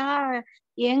இயற்கையா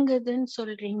இயங்குதுன்னு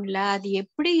சொல்றீங்களா, அது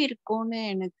எப்படி இருக்கும்னு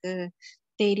எனக்கு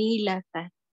தெரியல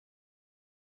சார்.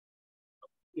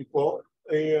 இப்போ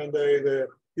இந்த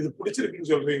இது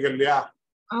பிடிச்சிருக்குன்னு சொல்றீங்க இல்லையா?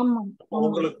 ஆமா.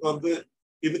 உங்களுக்கு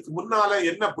இதுக்கு முன்னால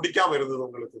என்ன பிடிக்காம இருந்தது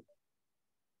உங்களுக்கு?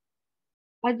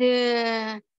 அது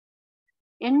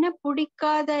என்ன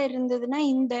பிடிக்காத இருந்ததுன்னா,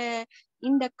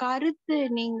 இந்த கருத்து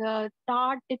நீங்க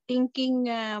தாட் திங்கிங்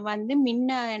முன்ன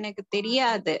எனக்கு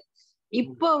தெரியாது.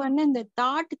 இப்போ இந்த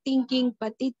தாட் திங்கிங்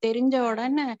பத்தி தெரிஞ்ச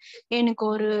உடனே எனக்கு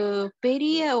ஒரு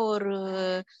பெரிய ஒரு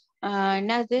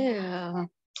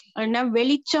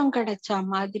வெளிச்சம் கிடைச்ச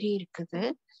மாதிரி இருக்குது.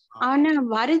 ஆனா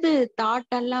வருது,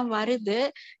 தாட் எல்லாம் வருது.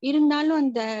 இருந்தாலும்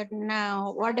அந்த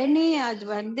உடனே அது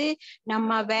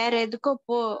நம்ம வேற எதுக்கோ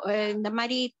இந்த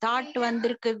மாதிரி தாட்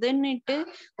வந்திருக்குதுன்னுட்டு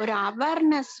ஒரு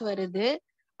அவேர்னஸ் வருது.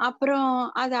 அப்புறம்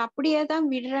அது அப்படியேதான்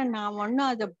விடுறேன். நான்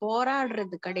ஒன்னும் அதை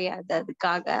போராடுறது கிடையாது.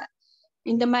 அதுக்காக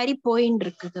இந்த மாதிரி போயின்னு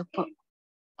இருக்குது இப்போ.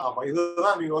 ஆமா,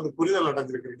 இதுதான் நீங்க புரிதல்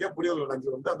அடைஞ்சிருக்கீங்க. புரிதல்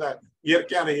அடைஞ்சு அந்த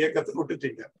இயற்கையான இயக்கத்துக்கு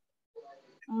விட்டுட்டீங்க.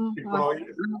 இப்போ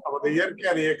அந்த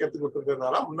இயற்கையான இயக்கத்துக்கு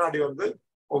விட்டுறதுனால முன்னாடி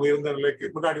உங்க இருந்த நிலைக்கு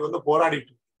முன்னாடி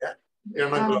போராடிட்டு இருக்கீங்க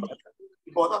எண்ணங்களோட.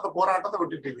 இப்போ அந்த போராட்டத்தை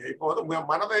விட்டுட்டீங்க. இப்போ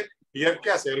மனதை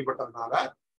இயற்கையா செயல்பட்டதுனால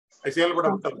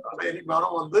இனி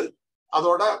மனம்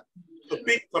அதோட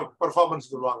பீக்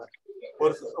பெர்ஃபார்மன்ஸ் சொல்லுவாங்க.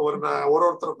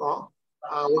 ஒருத்தருக்கும்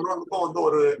ஒன்னொன்றுக்கும்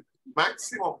ஒரு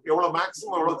மேக்சிமம் எவ்வளவு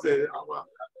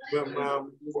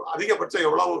அதிகபட்சம்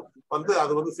எவ்வளவு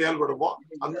அது செயல்படுமோ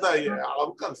அந்த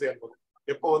அளவுக்கு அது செயல்படும்.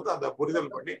 எப்போ அந்த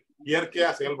புரிதல் பண்ணி இயற்கையா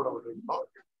செயல்பட முடியும்.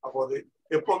 அப்போது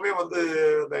எப்பவுமே இந்த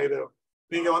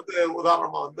நீங்க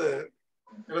உதாரணமா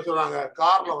என்ன சொல்றாங்க,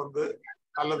 கார்ல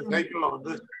அல்லது சைக்கிள்ல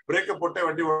பிரேக்கை போட்டே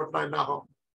வண்டி ஓட்டினா என்ன ஆகும்?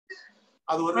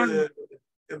 அது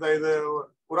இந்த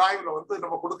உராய்வுல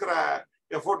நம்ம கொடுக்குற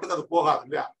எஃபோர்ட்டுக்கு அது போகாது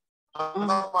இல்லையா?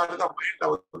 அந்த மாதிரிதான் மைண்ட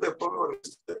எப்பவுமே ஒரு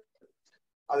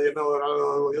அது என்ன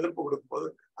ஒரு எதிர்ப்பு கொடுக்கும் போது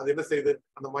அது என்ன செய்யுது,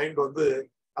 அந்த மைண்ட்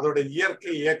அதோட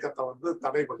இயற்கை இயக்கத்தை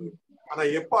தடை பண்ணுது. ஆனா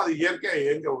எப்ப அது இயற்கையா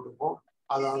இயங்க விடுமோ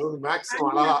அது மேக்சிமம்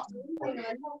அழகா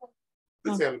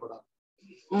செயல்படாது.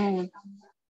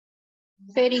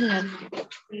 சரிங்க,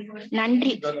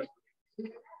 நன்றி.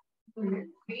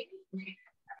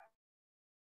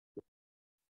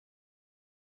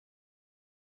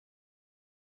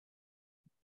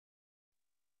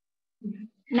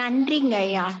 நன்றிங்க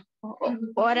ஐயா,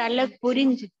 ஓரளவுக்கு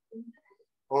புரிஞ்சு.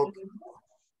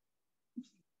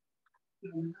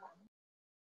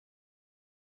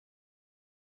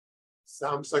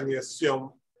 சாம்சங் எஸ்எம்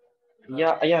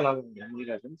ஐயா நான்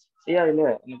முனிராஜன் ஐயா. இல்ல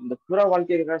இந்த புற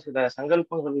வாழ்க்கையில சில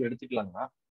சங்கல்பங்கள் எடுத்துக்கலாங்களா?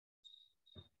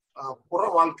 புற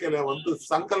வாழ்க்கையில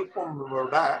சங்கல்பம்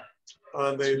விட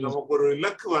நமக்கு ஒரு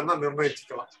இலக்கு வேணா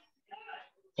நிர்ணயிச்சுக்கலாம்.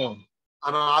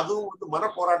 ஆனா அதுவும் மன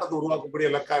போராட்டத்தை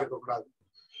உருவாக்கக்கூடிய இலக்கா இருக்கக்கூடாது.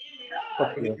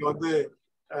 நீங்க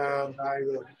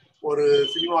இது ஒரு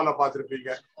சினிமால பாத்திருப்பீங்க,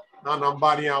 நான்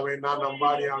நம்பானி ஆவேன்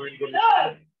சொல்லி.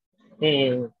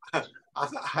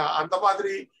 அந்த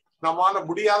மாதிரி நம்மால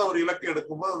முடியாத ஒரு இலக்கு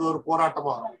எடுக்கும்போது அது ஒரு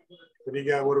போராட்டமா இருக்கும்.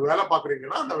 நீங்க ஒரு வேலை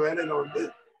பாக்குறீங்கன்னா அந்த வேலையில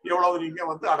எவ்வளவு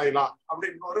நீங்க அடையலாம்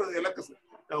அப்படின்னு ஒரு இலக்கு,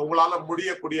 உங்களால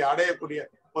முடியக்கூடிய அடையக்கூடிய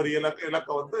ஒரு இலக்கை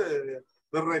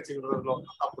நிர்ணயிச்சுக்கிறதுல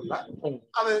தப்பு இல்லை.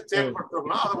 அதை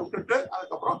செயல்படுத்தணும்னா அதை விட்டுட்டு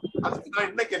அதுக்கப்புறம் அதுக்கு நான்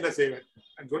இன்னைக்கு என்ன செய்வேன்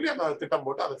சொல்லி அந்த திட்டம்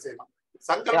போட்டு அதை செய்யலாம்.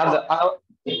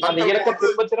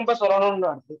 திரும்ப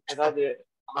சொல்லணும்னு ஏதாவது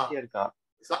இருக்கா?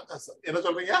 என்ன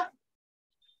சொல்றீங்க?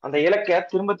 அந்த இலக்கை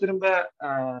திரும்ப திரும்ப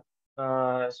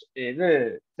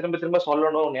திரும்ப திரும்ப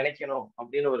சொல்லணும், நினைக்கணும்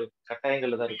அப்படின்னு ஒரு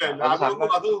கட்டாயங்கள்ல தான் இருக்கு.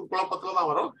 அது குழப்பத்துலதான்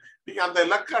வரும். நீங்க அந்த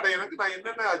இலக்கு அடையனுக்கு நான்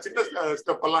என்னென்ன சின்ன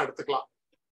ஸ்டெப் எல்லாம் எடுத்துக்கலாம்.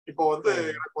 இப்போ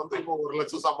எனக்கு இப்போ 1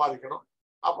 லட்சம் சம்பாதிக்கணும்.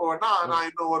 அப்போ வேணா நான்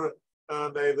இன்னும் ஒரு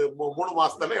இது 3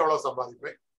 மாசத்துல எவ்வளவு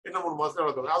சம்பாதிப்பேன், இன்னும் 3 மாசத்துல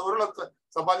எவ்வளவு. அது 1 லட்சம்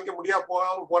சம்பாதிக்க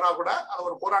போனா கூட அது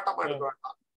ஒரு போராட்டமா எடுக்க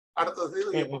வேண்டாம். அடுத்தது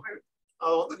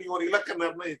அது நீங்க ஒரு இலக்கை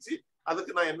நிர்ணயிச்சு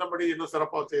அதுக்கு நான் என்னபடி இன்னும்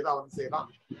சிறப்பா செய்தா செய்யலாம்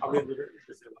அப்படின்னு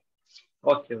செய்யலாம்.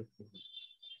 ஓகே,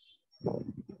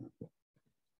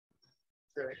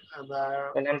 சரி.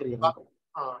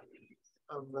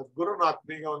 அந்த குருநாத்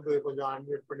நீங்க கொஞ்சம்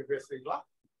அன்மியூட் பண்ணி பேசுறீங்களா?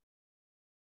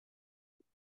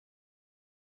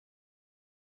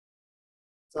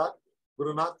 சார்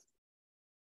குருநாத்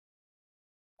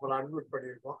உங்களை அன்மியூட்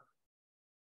பண்ணிருக்கோம்.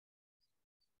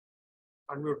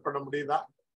 அன்மியூட் பண்ண முடியுதா?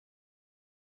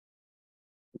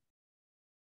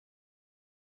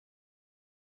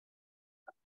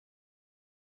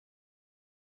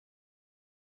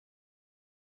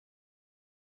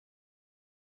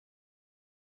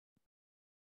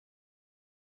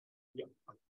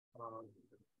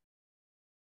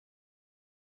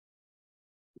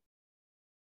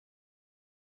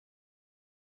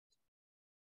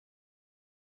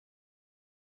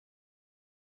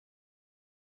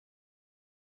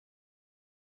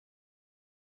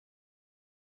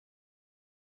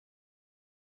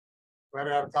 வேற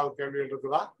யாருக்காவது கேள்விகள்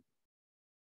இருக்குதா?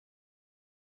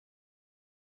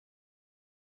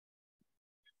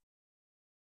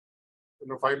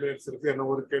 இன்னும் 5 minutes இருக்கு. என்ன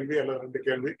ஒரு கேள்வி அல்லது 2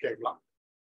 கேள்வி கேட்கலாம்.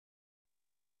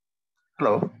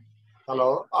 ஹலோ ஹலோ,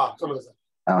 சொல்லுங்க சார்.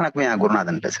 வணக்கம், நான்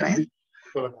குருநாதன் பேசுறேன்.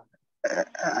 சொல்லுங்க.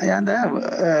 அந்த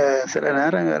சில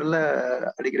நேரங்கள்ல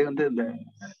அடிக்கடி வந்து இந்த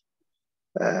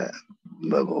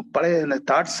பழைய இந்த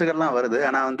தாட்ஸுகள்லாம் வருது.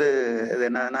 ஆனா வந்து இது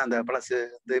என்னன்னா, அந்த பழசு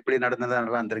வந்து இப்படி நடந்ததா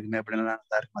நல்லா இருந்திருக்குமே, அப்படின்னு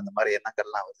நல்லா இருக்கும், அந்த மாதிரி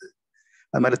எண்ணங்கள்லாம் வருது.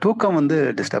 அது மாதிரி தூக்கம் வந்து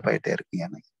டிஸ்டர்ப் ஆயிட்டே இருக்குங்க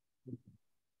எனக்கு.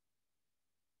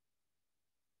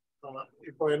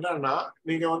 இப்போ என்னன்னா,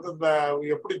 நீங்க வந்து இந்த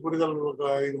எப்படி புரிதல்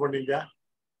இது பண்ணீங்க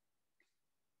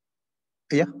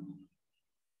ஐயா?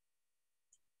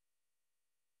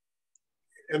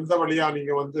 எந்த வழியா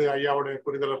நீங்க வந்து ஐயாவுடைய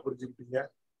புரிதலை புரிஞ்சுக்கிட்டீங்க?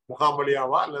 முகாம்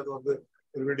வழியாவா அல்லது வந்து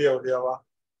வீடியோ வழியாவா?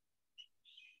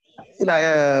 இல்ல,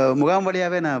 முகாம்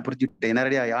வழியாவே நான் புரிஞ்சுக்கிட்டேன்.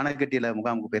 நேரடியா யானைக்கட்டியில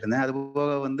முகாமுக்கு போயிருந்தேன். அது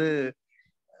போக வந்து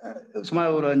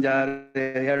சுமார் ஒரு 5, 6,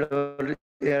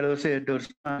 7 வருஷம் 8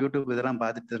 வருஷம் யூடியூப் இதெல்லாம்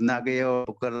பார்த்துட்டு இருந்தேன். அங்கேயோ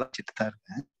புக்கெல்லாம் வச்சுட்டு தான்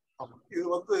இருக்கேன். இது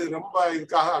வந்து ரொம்ப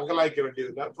இதுக்காக அங்கலாய்க்க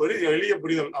வேண்டியது இல்லை. பெரிய எளிய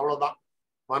புரிதல், அவ்வளவுதான்.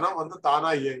 மனம் வந்து தானா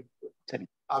இயங்கும். சரி,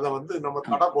 அதை வந்து நம்ம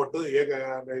தடை போட்டு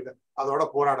அதோட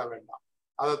போராட வேண்டாம்.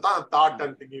 அதைத்தான் தாட்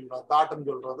அண்ட் திங்கிங். தாட்ன்னு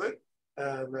சொல்றது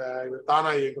தானா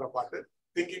இயங்குற பாட்டு.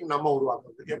 திங்கிங் நம்ம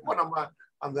உருவாக்குறது. எப்போ நம்ம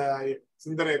அந்த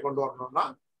சிந்தனையை கொண்டு வரணும்னா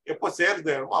எப்போ சேர்ந்து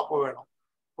வேணுமோ அப்போ வேணும்.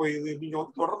 இப்போ இது நீங்க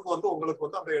வந்து தொடர்ந்து வந்து உங்களுக்கு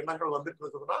வந்து அந்த எண்ணங்கள் வந்துட்டு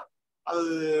இருக்குதுன்னா அது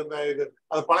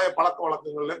அது பழைய பழக்க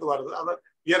வழக்கங்கள்ல இருந்து வருது. அதை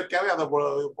இயற்கையாவே அதை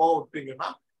போக விட்டீங்கன்னா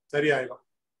சரியாயிடும்.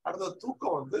 அடுத்தது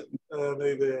தூக்கம் வந்து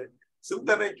இது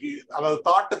சிந்தனைக்கு, அதாவது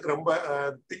தாட்டுக்கு ரொம்ப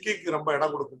திங்கிங்க்கு ரொம்ப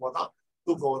இடம் கொடுக்கும் போதுதான்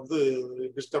தூக்கம் வந்து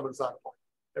டிஸ்டர்பன்ஸா இருக்கும்.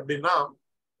 எப்படின்னா,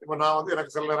 இப்ப நான் வந்து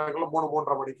எனக்கு சில நேரங்கள்ல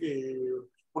 3-3:30 மணிக்கு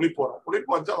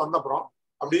குளிப்பு வந்தப்புறம்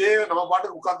அப்படியே நம்ம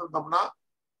பாட்டுக்கு உட்கார்ந்து இருந்தோம்னா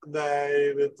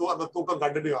அந்த தூக்கம்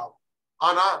கண்டினியூ ஆகும்.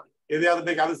 ஆனா எதையாவது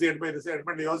இன்னைக்கு அது செய்யணுமே இது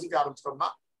செய்யணுமே யோசிக்க ஆரம்பிச்சிட்டோம்னா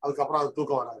அதுக்கப்புறம் அது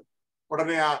தூக்கம் வராது.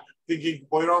 உடனே திங்கிங்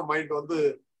போயிடும். மைண்ட் வந்து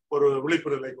ஒரு விழிப்பு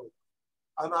நிலைக்கு வரும்.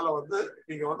 அதனால வந்து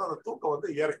நீங்க வந்து அந்த தூக்கம் வந்து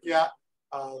இயற்கையா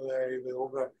இது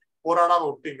உங்க போராடாம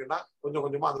விட்டீங்கன்னா கொஞ்சம்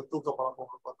கொஞ்சமா அந்த தூக்க பழக்கம்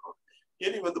உங்களுக்கு வந்துடும்.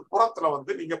 இனி வந்து புறத்துல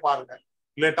வந்து நீங்க பாருங்க,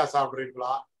 லேட்டா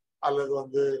சாப்பிடுறீங்களா அல்லது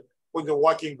வந்து கொஞ்சம்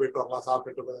வாக்கிங் போயிட்டு வரலாம்,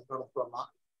 சாப்பிட்டுட்டு நடத்து வரலாம்,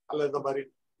 அல்லது இந்த மாதிரி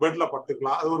பெட்ல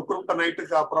படுத்துக்கலாம். அது ஒரு குறிப்பிட்ட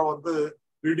நைட்டுக்கு அப்புறம் வந்து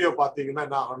வீடியோ பார்த்தீங்கன்னா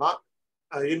என்ன ஆகும்னா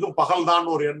இன்னும் பகல் தான்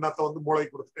ஒரு எண்ணத்தை வந்து மூளை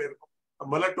கொடுத்துட்டே இருக்கும்.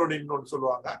 மெலட்டோனின் ஒன்று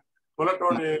சொல்லுவாங்க.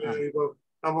 மெலட்டோனின் இப்போ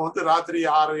நம்ம வந்து ராத்திரி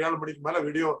 6-7 மணிக்கு மேல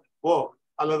வீடியோ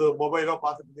அல்லது மொபைலோ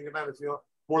பார்த்துட்டு இருந்தீங்கன்னா விஷயம்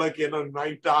மூளைக்கு என்ன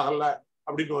நைட் ஆகல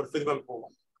அப்படின்னு ஒரு சிக்னல்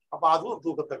போகும். அப்ப அதுவும்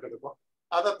தூக்கத்தை கெடுக்கும்.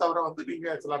 அதை தவிர வந்து நீங்க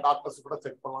சில டாக்டர்ஸ் கூட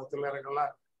செக் பண்ணலாம். சில நேரங்கள்ல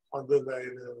வந்து இந்த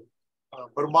இது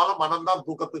பெரும்பாலும் மனம்தான்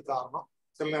தூக்கத்துக்கு காரணம்.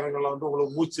 சில நேரங்கள்ல வந்து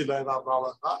உங்களுக்கு மூச்சுல ஏதாவது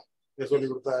ப்ராப்ளம் தான் நீங்க சொல்லி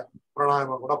கொடுத்த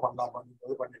பிராணாயாமம் கூட பண்ணலாம்.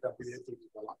 பண்ணிட்டு அப்படியே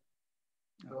தூக்கிக்கலாம்.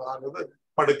 அதாவது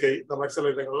படுக்கை இந்த மாதிரி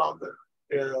சில இடங்கள்லாம் வந்து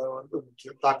வந்து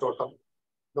காற்றோட்டம்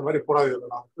இந்த மாதிரி புற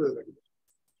இதெல்லாம் வந்து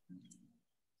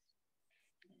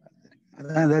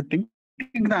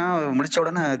முடிச்ச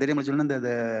உடனே தெரிய முடிச்ச உடனே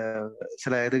இந்த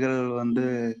சில இதுகள் வந்து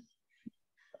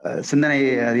சிந்தனை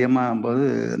அதிகமாகும் போது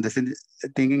இந்த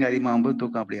திங்கிங் அதிகமாகும் போது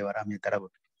தூக்கம் அப்படியே வராம தடவை.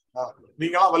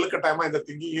 நீங்களாம் வலுக்கட்டாயமா இந்த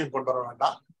திங்கிங்கையும் கொண்டு வர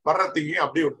வேண்டாம். வர்ற திங்கிங்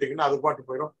அப்படியே விட்டீங்கன்னா அது பாட்டு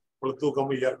போயிடும். உங்களுக்கு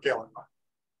தூக்கமும் இயற்கையா வரலாம்.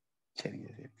 சரிங்க,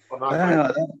 சரி.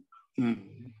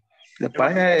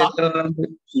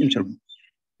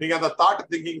 நீங்க அந்த தாட்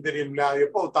திங்கிங் தெரியும்ல,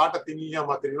 எப்போ தாட்டை திங்கிங்கா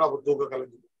மாத்தீங்களோ அப்போ தூக்கம்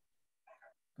கலைஞ்சிடும்.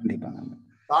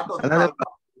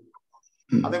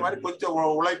 அதே மாதிரி கொஞ்சம்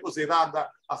உழைப்பு செய்தா அந்த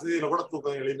அசதியில கூட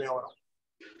தூக்கம் எளிமையா வரும்.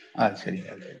 சரி.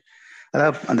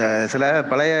 அதாவது அந்த சில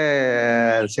பழைய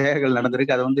செயல்கள்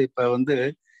நடந்திருக்கு. அது வந்து இப்ப வந்து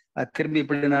திரும்பி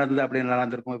இப்படி நடந்தது அப்படி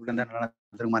நடந்திருக்கும், இப்படி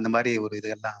நடந்திருக்கும், அந்த மாதிரி ஒரு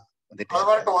இதெல்லாம்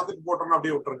வந்துட்டு போட்டோம்னா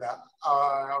அப்படியே விட்டுருங்க.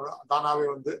 தானாவே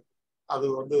வந்து அது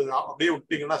வந்து அப்படியே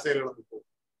விட்டீங்கன்னா செயல் இழந்து போகும்.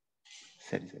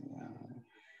 சரி, சரி.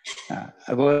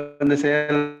 அப்போ இந்த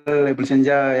செயல் இப்படி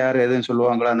செஞ்சா யாரு எதுவும்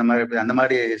சொல்லுவாங்களோ அந்த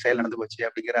மாதிரி செயல் நடந்து போச்சு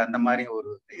அப்படிங்கிற அந்த மாதிரி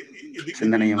ஒரு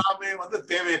சிந்தனையும் வந்து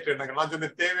தேவையற்ற எண்ணங்கள். நான் சொன்ன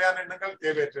தேவையான எண்ணங்கள்,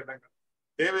 தேவையற்ற எண்ணங்கள்.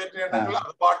 தேவையற்ற எண்ணங்களை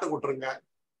அது பாட்டு விட்டுருங்க.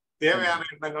 தேவையான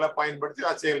எண்ணங்களை பயன்படுத்தி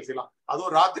அது செயல் செய்யலாம்.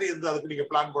 அதுவும் ராத்திரி இருந்து அதுக்கு நீங்க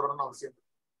பிளான் போடணும்னு அவசியம்.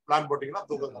 பிளான் போட்டீங்கன்னா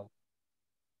தூக்கம்.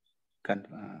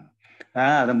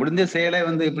 அதை முடிஞ்ச செயலை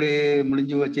வந்து இப்படி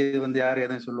முடிஞ்சு வச்சு இது வந்து யாரு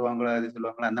எதுவும் சொல்லுவாங்களோ அது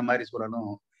சொல்லுவாங்களோ அந்த மாதிரி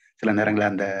சொல்லணும். சில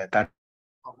நேரங்களில் அந்த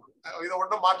இதை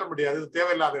ஒன்றும் மாற்ற முடியாது. இது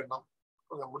தேவையில்லாத எண்ணம்.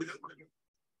 முடிஞ்சது.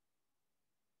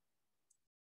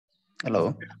 ஹலோ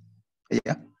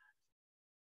ஐயா,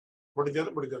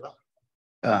 முடிஞ்சதா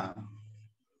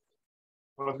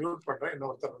உங்களை மியூட் பண்றேன்.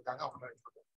 இன்னொருத்தர் இருக்காங்க, அவங்க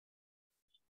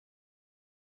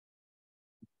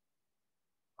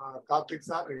கார்த்திக்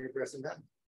சார் நீங்க பேசுங்க.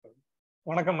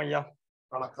 வணக்கம் ஐயா.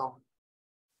 வணக்கம்.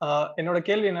 என்னோட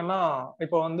கேள்வி என்னன்னா,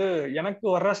 இப்போ வந்து எனக்கு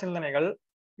வர்ற சிந்தனைகள்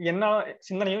என்ன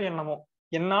சிந்தனையும் எண்ணமோ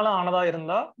என்னால ஆனதா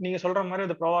இருந்தா நீங்க சொல்ற மாதிரி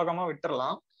அது பிரவாகமா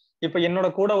விட்டுறலாம். இப்ப என்னோட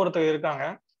கூட ஒருத்தர் இருக்காங்க,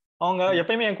 அவங்க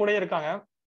எப்பயுமே என் கூடயே இருக்காங்க.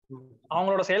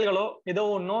 அவங்களோட செயல்களோ ஏதோ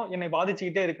ஒன்னும் என்னை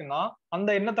பாதிச்சுக்கிட்டே இருக்குன்னா அந்த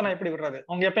எண்ணத்தை நான் எப்படி விடுறது?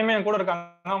 அவங்க எப்பயுமே என் கூட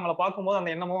இருக்காங்க, அவங்கள பார்க்கும்போது அந்த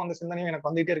எண்ணமும் அந்த சிந்தனையும் எனக்கு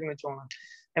வந்துகிட்டே இருக்குன்னு வச்சுக்கோங்க.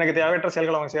 எனக்கு தேவையற்ற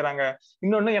செயல்கள் அவங்க செய்யறாங்க.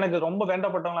 இன்னொன்னு எனக்கு ரொம்ப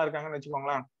வேண்டப்பட்டவங்களா இருக்காங்கன்னு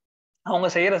வச்சுக்கோங்களேன். அவங்க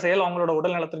செய்யற செயல் அவங்களோட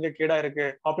உடல் நலத்திற்கு கேடா இருக்கு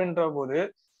அப்படின்ற போது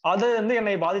அது வந்து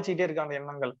என்னை பாதிச்சுக்கிட்டே இருக்கு அந்த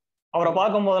எண்ணங்கள். அவரை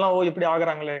பார்க்கும் போதெல்லாம் ஓ இப்படி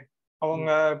ஆகுறாங்களே, அவங்க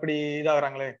இப்படி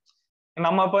இதாகிறாங்களே,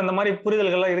 நம்ம இப்ப இந்த மாதிரி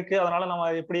புரிதல்கள்லாம் இருக்கு, அதனால நம்ம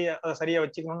எப்படி அதை சரியா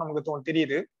வச்சுக்கணும்னு நமக்கு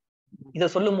தெரியுது. இதை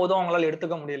சொல்லும் போதும் அவங்களால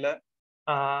எடுத்துக்க முடியல.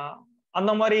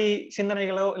 அந்த மாதிரி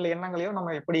சிந்தனைகளோ இல்ல எண்ணங்களையோ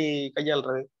நம்ம எப்படி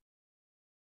கையாள்றது?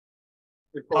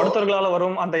 அடுத்தவர்களால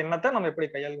வரும் அந்த எண்ணத்தை நம்ம எப்படி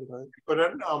கையாள்றது? இப்ப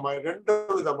ரெண்டு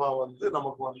விதமா வந்து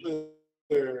நமக்கு வந்து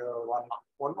வரலாம்.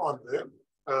 ஒண்ணு வந்து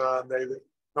அந்த இது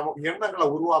நமக்கு எண்ணங்களை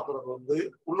உருவாக்குறது வந்து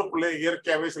உள்ளுக்குள்ளே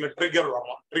இயற்கையாவே சில ட்ரிகர்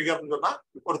வரலாம். ட்ரிகர்னு சொன்னா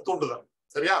ஒரு தூண்டுதல்,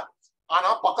 சரியா? ஆனா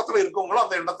பக்கத்துல இருக்கவங்களும்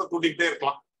அந்த எண்ணத்தை தூண்டிக்கிட்டே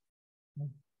இருக்கலாம்.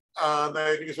 அந்த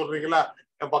நீங்க சொல்றீங்களா,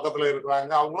 என் பக்கத்துல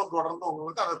இருக்கிறாங்க, அவங்களும் தொடர்ந்து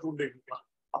உங்களுக்கு அதை தூண்டிட்டு இருக்கலாம்.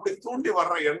 அப்படி தூண்டி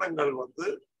வர்ற எண்ணங்கள் வந்து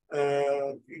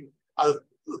அது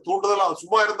தூண்டுதல். அது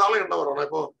சும்மா இருந்தாலும் எண்ணம் வரும். நான்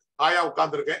இப்போ ஆயா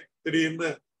உட்கார்ந்துருக்கேன்,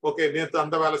 திடீர்னு ஓகே நேத்து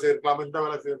அந்த வேலை செய்திருக்கலாமே, இந்த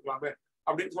வேலை செய்திருக்கலாமே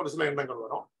அப்படின்னு சொல்லி சில எண்ணங்கள்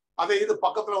வரும். அதே இது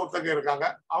பக்கத்துல ஒருத்தங்க இருக்காங்க,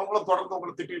 அவங்களும் தொடர்ந்து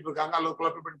உங்களை திட்டிட்டு இருக்காங்க அல்லது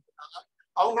குழப்பம் பண்ணிட்டு இருக்காங்க,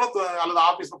 அவங்களும் அல்லது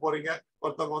ஆபீஸ்ல போறீங்க,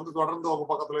 ஒருத்தவங்க வந்து தொடர்ந்து உங்க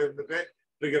பக்கத்துல இருந்துட்டு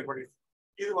ட்ரிகர் பண்ணி,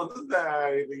 இது வந்து இந்த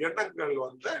இது எண்ணங்கள்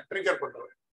வந்து ட்ரிகர் பண்றது.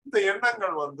 இந்த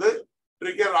எண்ணங்கள் வந்து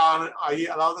ட்ரிகர் ஆகி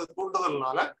அதாவது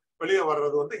தூண்டுதல்னால வெளியே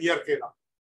வர்றது வந்து இயற்கை தான்.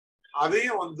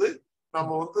 அதையும் வந்து நம்ம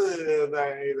வந்து இந்த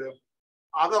இது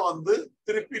அதை வந்து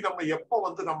திருப்பி நம்ம எப்போ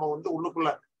வந்து நம்ம வந்து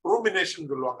உள்ளுக்குள்ள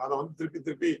ரூமினேஷன் சொல்லுவாங்க, அதை வந்து திருப்பி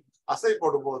திருப்பி அசை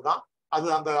போடும்போது தான் அது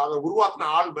அந்த அதை உருவாக்குன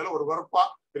ஆள் மேல ஒரு வெறுப்பா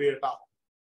கிரியேட் ஆகும்.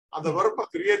 அந்த வெறுப்பை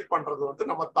கிரியேட் பண்றது வந்து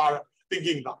நம்ம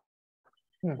திங்கிங் தான்.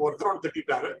 ஒருத்தர்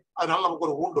திட்டாரு, அதனால நமக்கு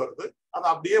ஒரு ஊண்டு வருது, அதை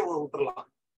அப்படியே விட்டுறலாம்.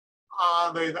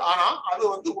 அந்த இது ஆனா அது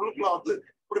வந்து உள்ளுக்குள்ள வந்து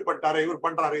இப்படி பண்ணிட்டாரு, இவர்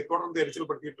பண்றாரு, தொடர்ந்து எரிச்சல்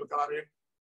படுத்திட்டு இருக்கிறாரு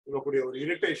இருக்கக்கூடிய ஒரு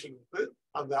இரிட்டேஷன் வந்து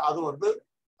அந்த அது வந்து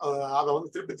அதை வந்து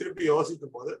திருப்பி திருப்பி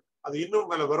யோசிக்கும் போது அது இன்னும்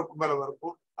மேல வெறுப்பு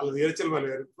அல்லது எரிச்சல் மேல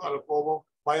எரிப்பு அல்லது கோபம்,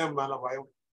 பயம் மேல பயம்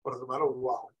போறது மேல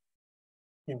உருவாகும்.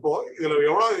 இப்போ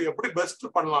இதுல எப்படி பெஸ்ட்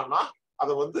பண்ணலாம்னா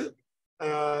அதை வந்து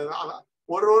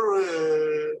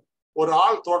ஒரு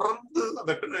ஆள் தொடர்ந்து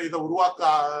அந்த இதை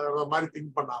உருவாக்குற மாதிரி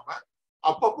திங்க் பண்ணாம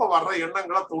அப்பப்ப வர்ற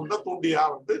எண்ணங்களை தூண்டியா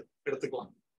வந்து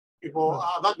எடுத்துக்கலாம். இப்போ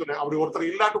அதான் சொன்னேன், அப்படி ஒருத்தர்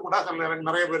இல்லாட்டு கூட சில நேரம்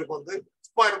நிறைய பேருக்கு வந்து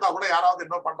சும்மா இருந்தா கூட யாராவது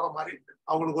என்ன பண்ற மாதிரி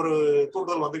அவங்களுக்கு ஒரு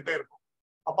தூண்டுதல் வந்துகிட்டே இருக்கும்.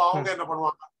 அப்ப அவங்க என்ன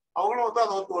பண்ணுவாங்க, அவங்களும் வந்து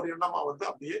அதை வந்து ஒரு எண்ணமா வந்து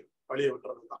அப்படியே வழிய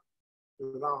விட்டுறதுதான்.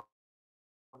 இதுதான்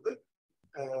வந்து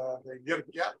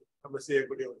இயற்கையா நம்ம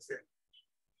செய்யக்கூடிய ஒரு செயல்.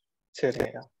 சரி.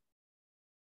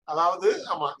 அதாவது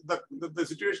ஆமா இந்த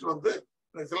சிச்சுவேஷன் வந்து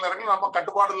சில நேரங்கள் நம்ம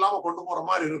கட்டுப்பாடு இல்லாம கொண்டு போற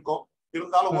மாதிரி இருக்கும்.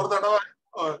 இருந்தாலும் ஒரு தடவை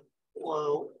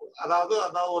அதாவது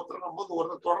ஒருத்தர் நம்ம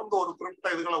ஒருத்தர் தொடர்ந்து ஒரு குறிப்பிட்ட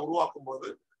இதுகளை உருவாக்கும் போது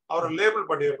அவரை லேபிள்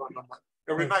பண்ணிடுறோம். நம்ம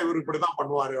எப்படின்னா இவர் இப்படிதான்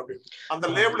பண்ணுவாரு அப்படின்னு அந்த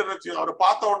லேபிள் இருந்துச்சு. அவரை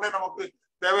பார்த்த உடனே நமக்கு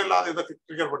தேவையில்லாத இதை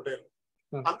ட்ரிகர் பண்ணிடுறோம்.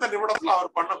 அந்த நிமிடத்துல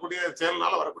அவர் பண்ணக்கூடிய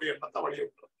செயல்னால வரக்கூடிய எண்ணத்தை வழிய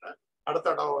விட்டுறாங்க. அடுத்த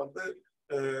தடவை வந்து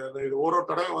ஒரு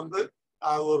தடவை வந்து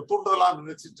ஒரு தூண்டுதலா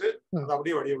நினைச்சிட்டு அதை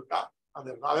அப்படியே வழிய விட்டா அது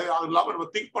இல்லாம நம்ம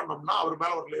திங்க் பண்ணோம்னா அவர்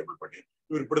மேல ஒரு லேபிள் பண்ணி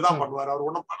இவர் இப்படிதான் பண்ணுவாரு, அவர்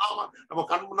ஒண்ணும் பண்ணாம நம்ம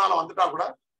கண் முன்னால வந்துட்டா கூட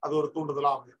அது ஒரு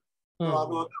தூண்டுதலா அமையும்.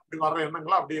 அது வந்து அப்படி வர்ற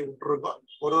எண்ணங்களை அப்படியே விட்டுருக்கோம்.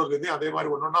 ஒரு இதையும் அதே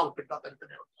மாதிரி ஒன்னொன்னா விட்டுட்டா,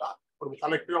 தனித்தனியா விட்டா, ஒரு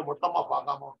கலெக்டிவா மொத்தமா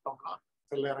பார்க்காம விட்டோம்னா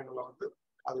சில நேரங்கள்ல வந்து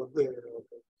அது வந்து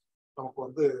நமக்கு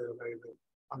வந்து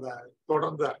அந்த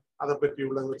தொடர்ந்து அதை பற்றி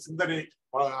உள்ள ஒரு சிந்தனை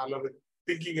அல்லது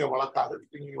திங்கிங்கை வளர்க்காது.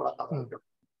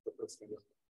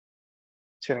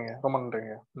 சரிங்க, ரொம்ப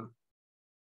நன்றிங்க.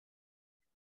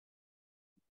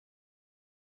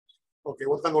 ஓகே,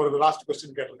 ஒருத்தங்க ஒரு லாஸ்ட்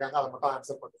கொஸ்டின் கேட்டிருக்காங்க, அதை மட்டும்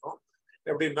ஆன்சர் பண்ணுறோம்.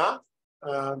 எப்படின்னா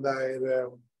இந்த இது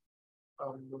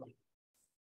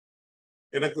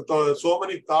எனக்கு so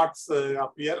many thoughts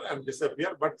appear and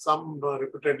disappear but some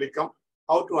repeatedly come.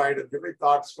 How to identify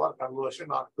thoughts for conversion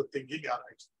or to thinking or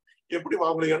action? எப்படி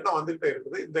உங்களுக்கு எண்ணம் வந்துகிட்டே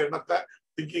இருக்குது, இந்த எண்ணத்தை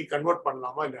திங்கிங் கன்வெர்ட்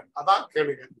பண்ணலாமா இல்லையா, அதான்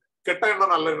கேளுங்க. கெட்ட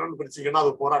எண்ணம் நல்ல எண்ணம்னு பிடிச்சிங்கன்னா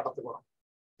அது போராட்டத்துக்கு வரும்.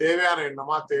 தேவையான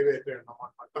எண்ணமா தேவையற்ற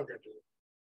எண்ணமான்னு மட்டும் கேட்டுது.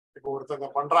 இப்போ ஒருத்தங்க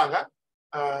பண்றாங்க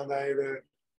இது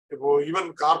இப்போ ஈவன்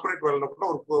கார்பரேட் வேலையில கூட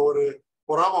ஒரு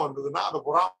பொறாம வந்ததுன்னா அந்த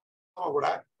பொறாம கூட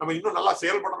நம்ம இன்னும் நல்லா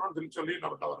செயல்படணும்னு சொல்லி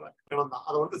நம்ம வர்ற எண்ணம் தான்.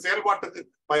 அதை வந்து செயல்பாட்டுக்கு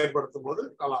பயன்படுத்தும் போது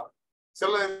நல்லா இருக்கும்.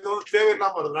 சில இது வந்து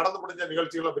தேவையில்லாம வருது, நடந்து முடிஞ்ச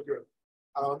நிகழ்ச்சிகளை பற்றி வருது,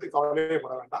 அதை வந்து கவலையே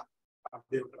பட வேண்டாம்,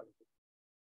 அப்படியே விட்டுறது.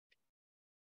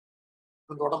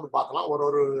 தொடர்ந்து பார்க்கலாம்.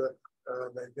 ஒரு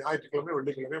ஞாயிற்றுக்கிழமை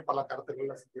வெள்ளிக்கிழமை பல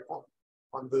கருத்துக்கள்ல சந்திப்போம்,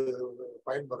 வந்து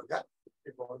பயன்பெறுங்க.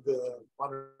 இப்போ வந்து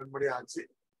 12 மணி ஆச்சு.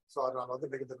 ஸோ அதனால வந்து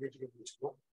இன்னைக்கு இந்த மீட்டிங்கை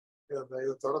முடிச்சுக்கணும்.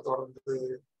 இதோட தொடர்ந்து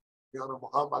ஞான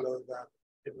முகாம் அல்லது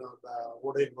இந்த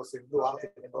ஊடக இந்து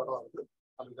வாரத்துக்கு வருது.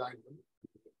 அது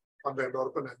வந்த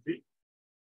எல்லோருக்கும் நன்றி.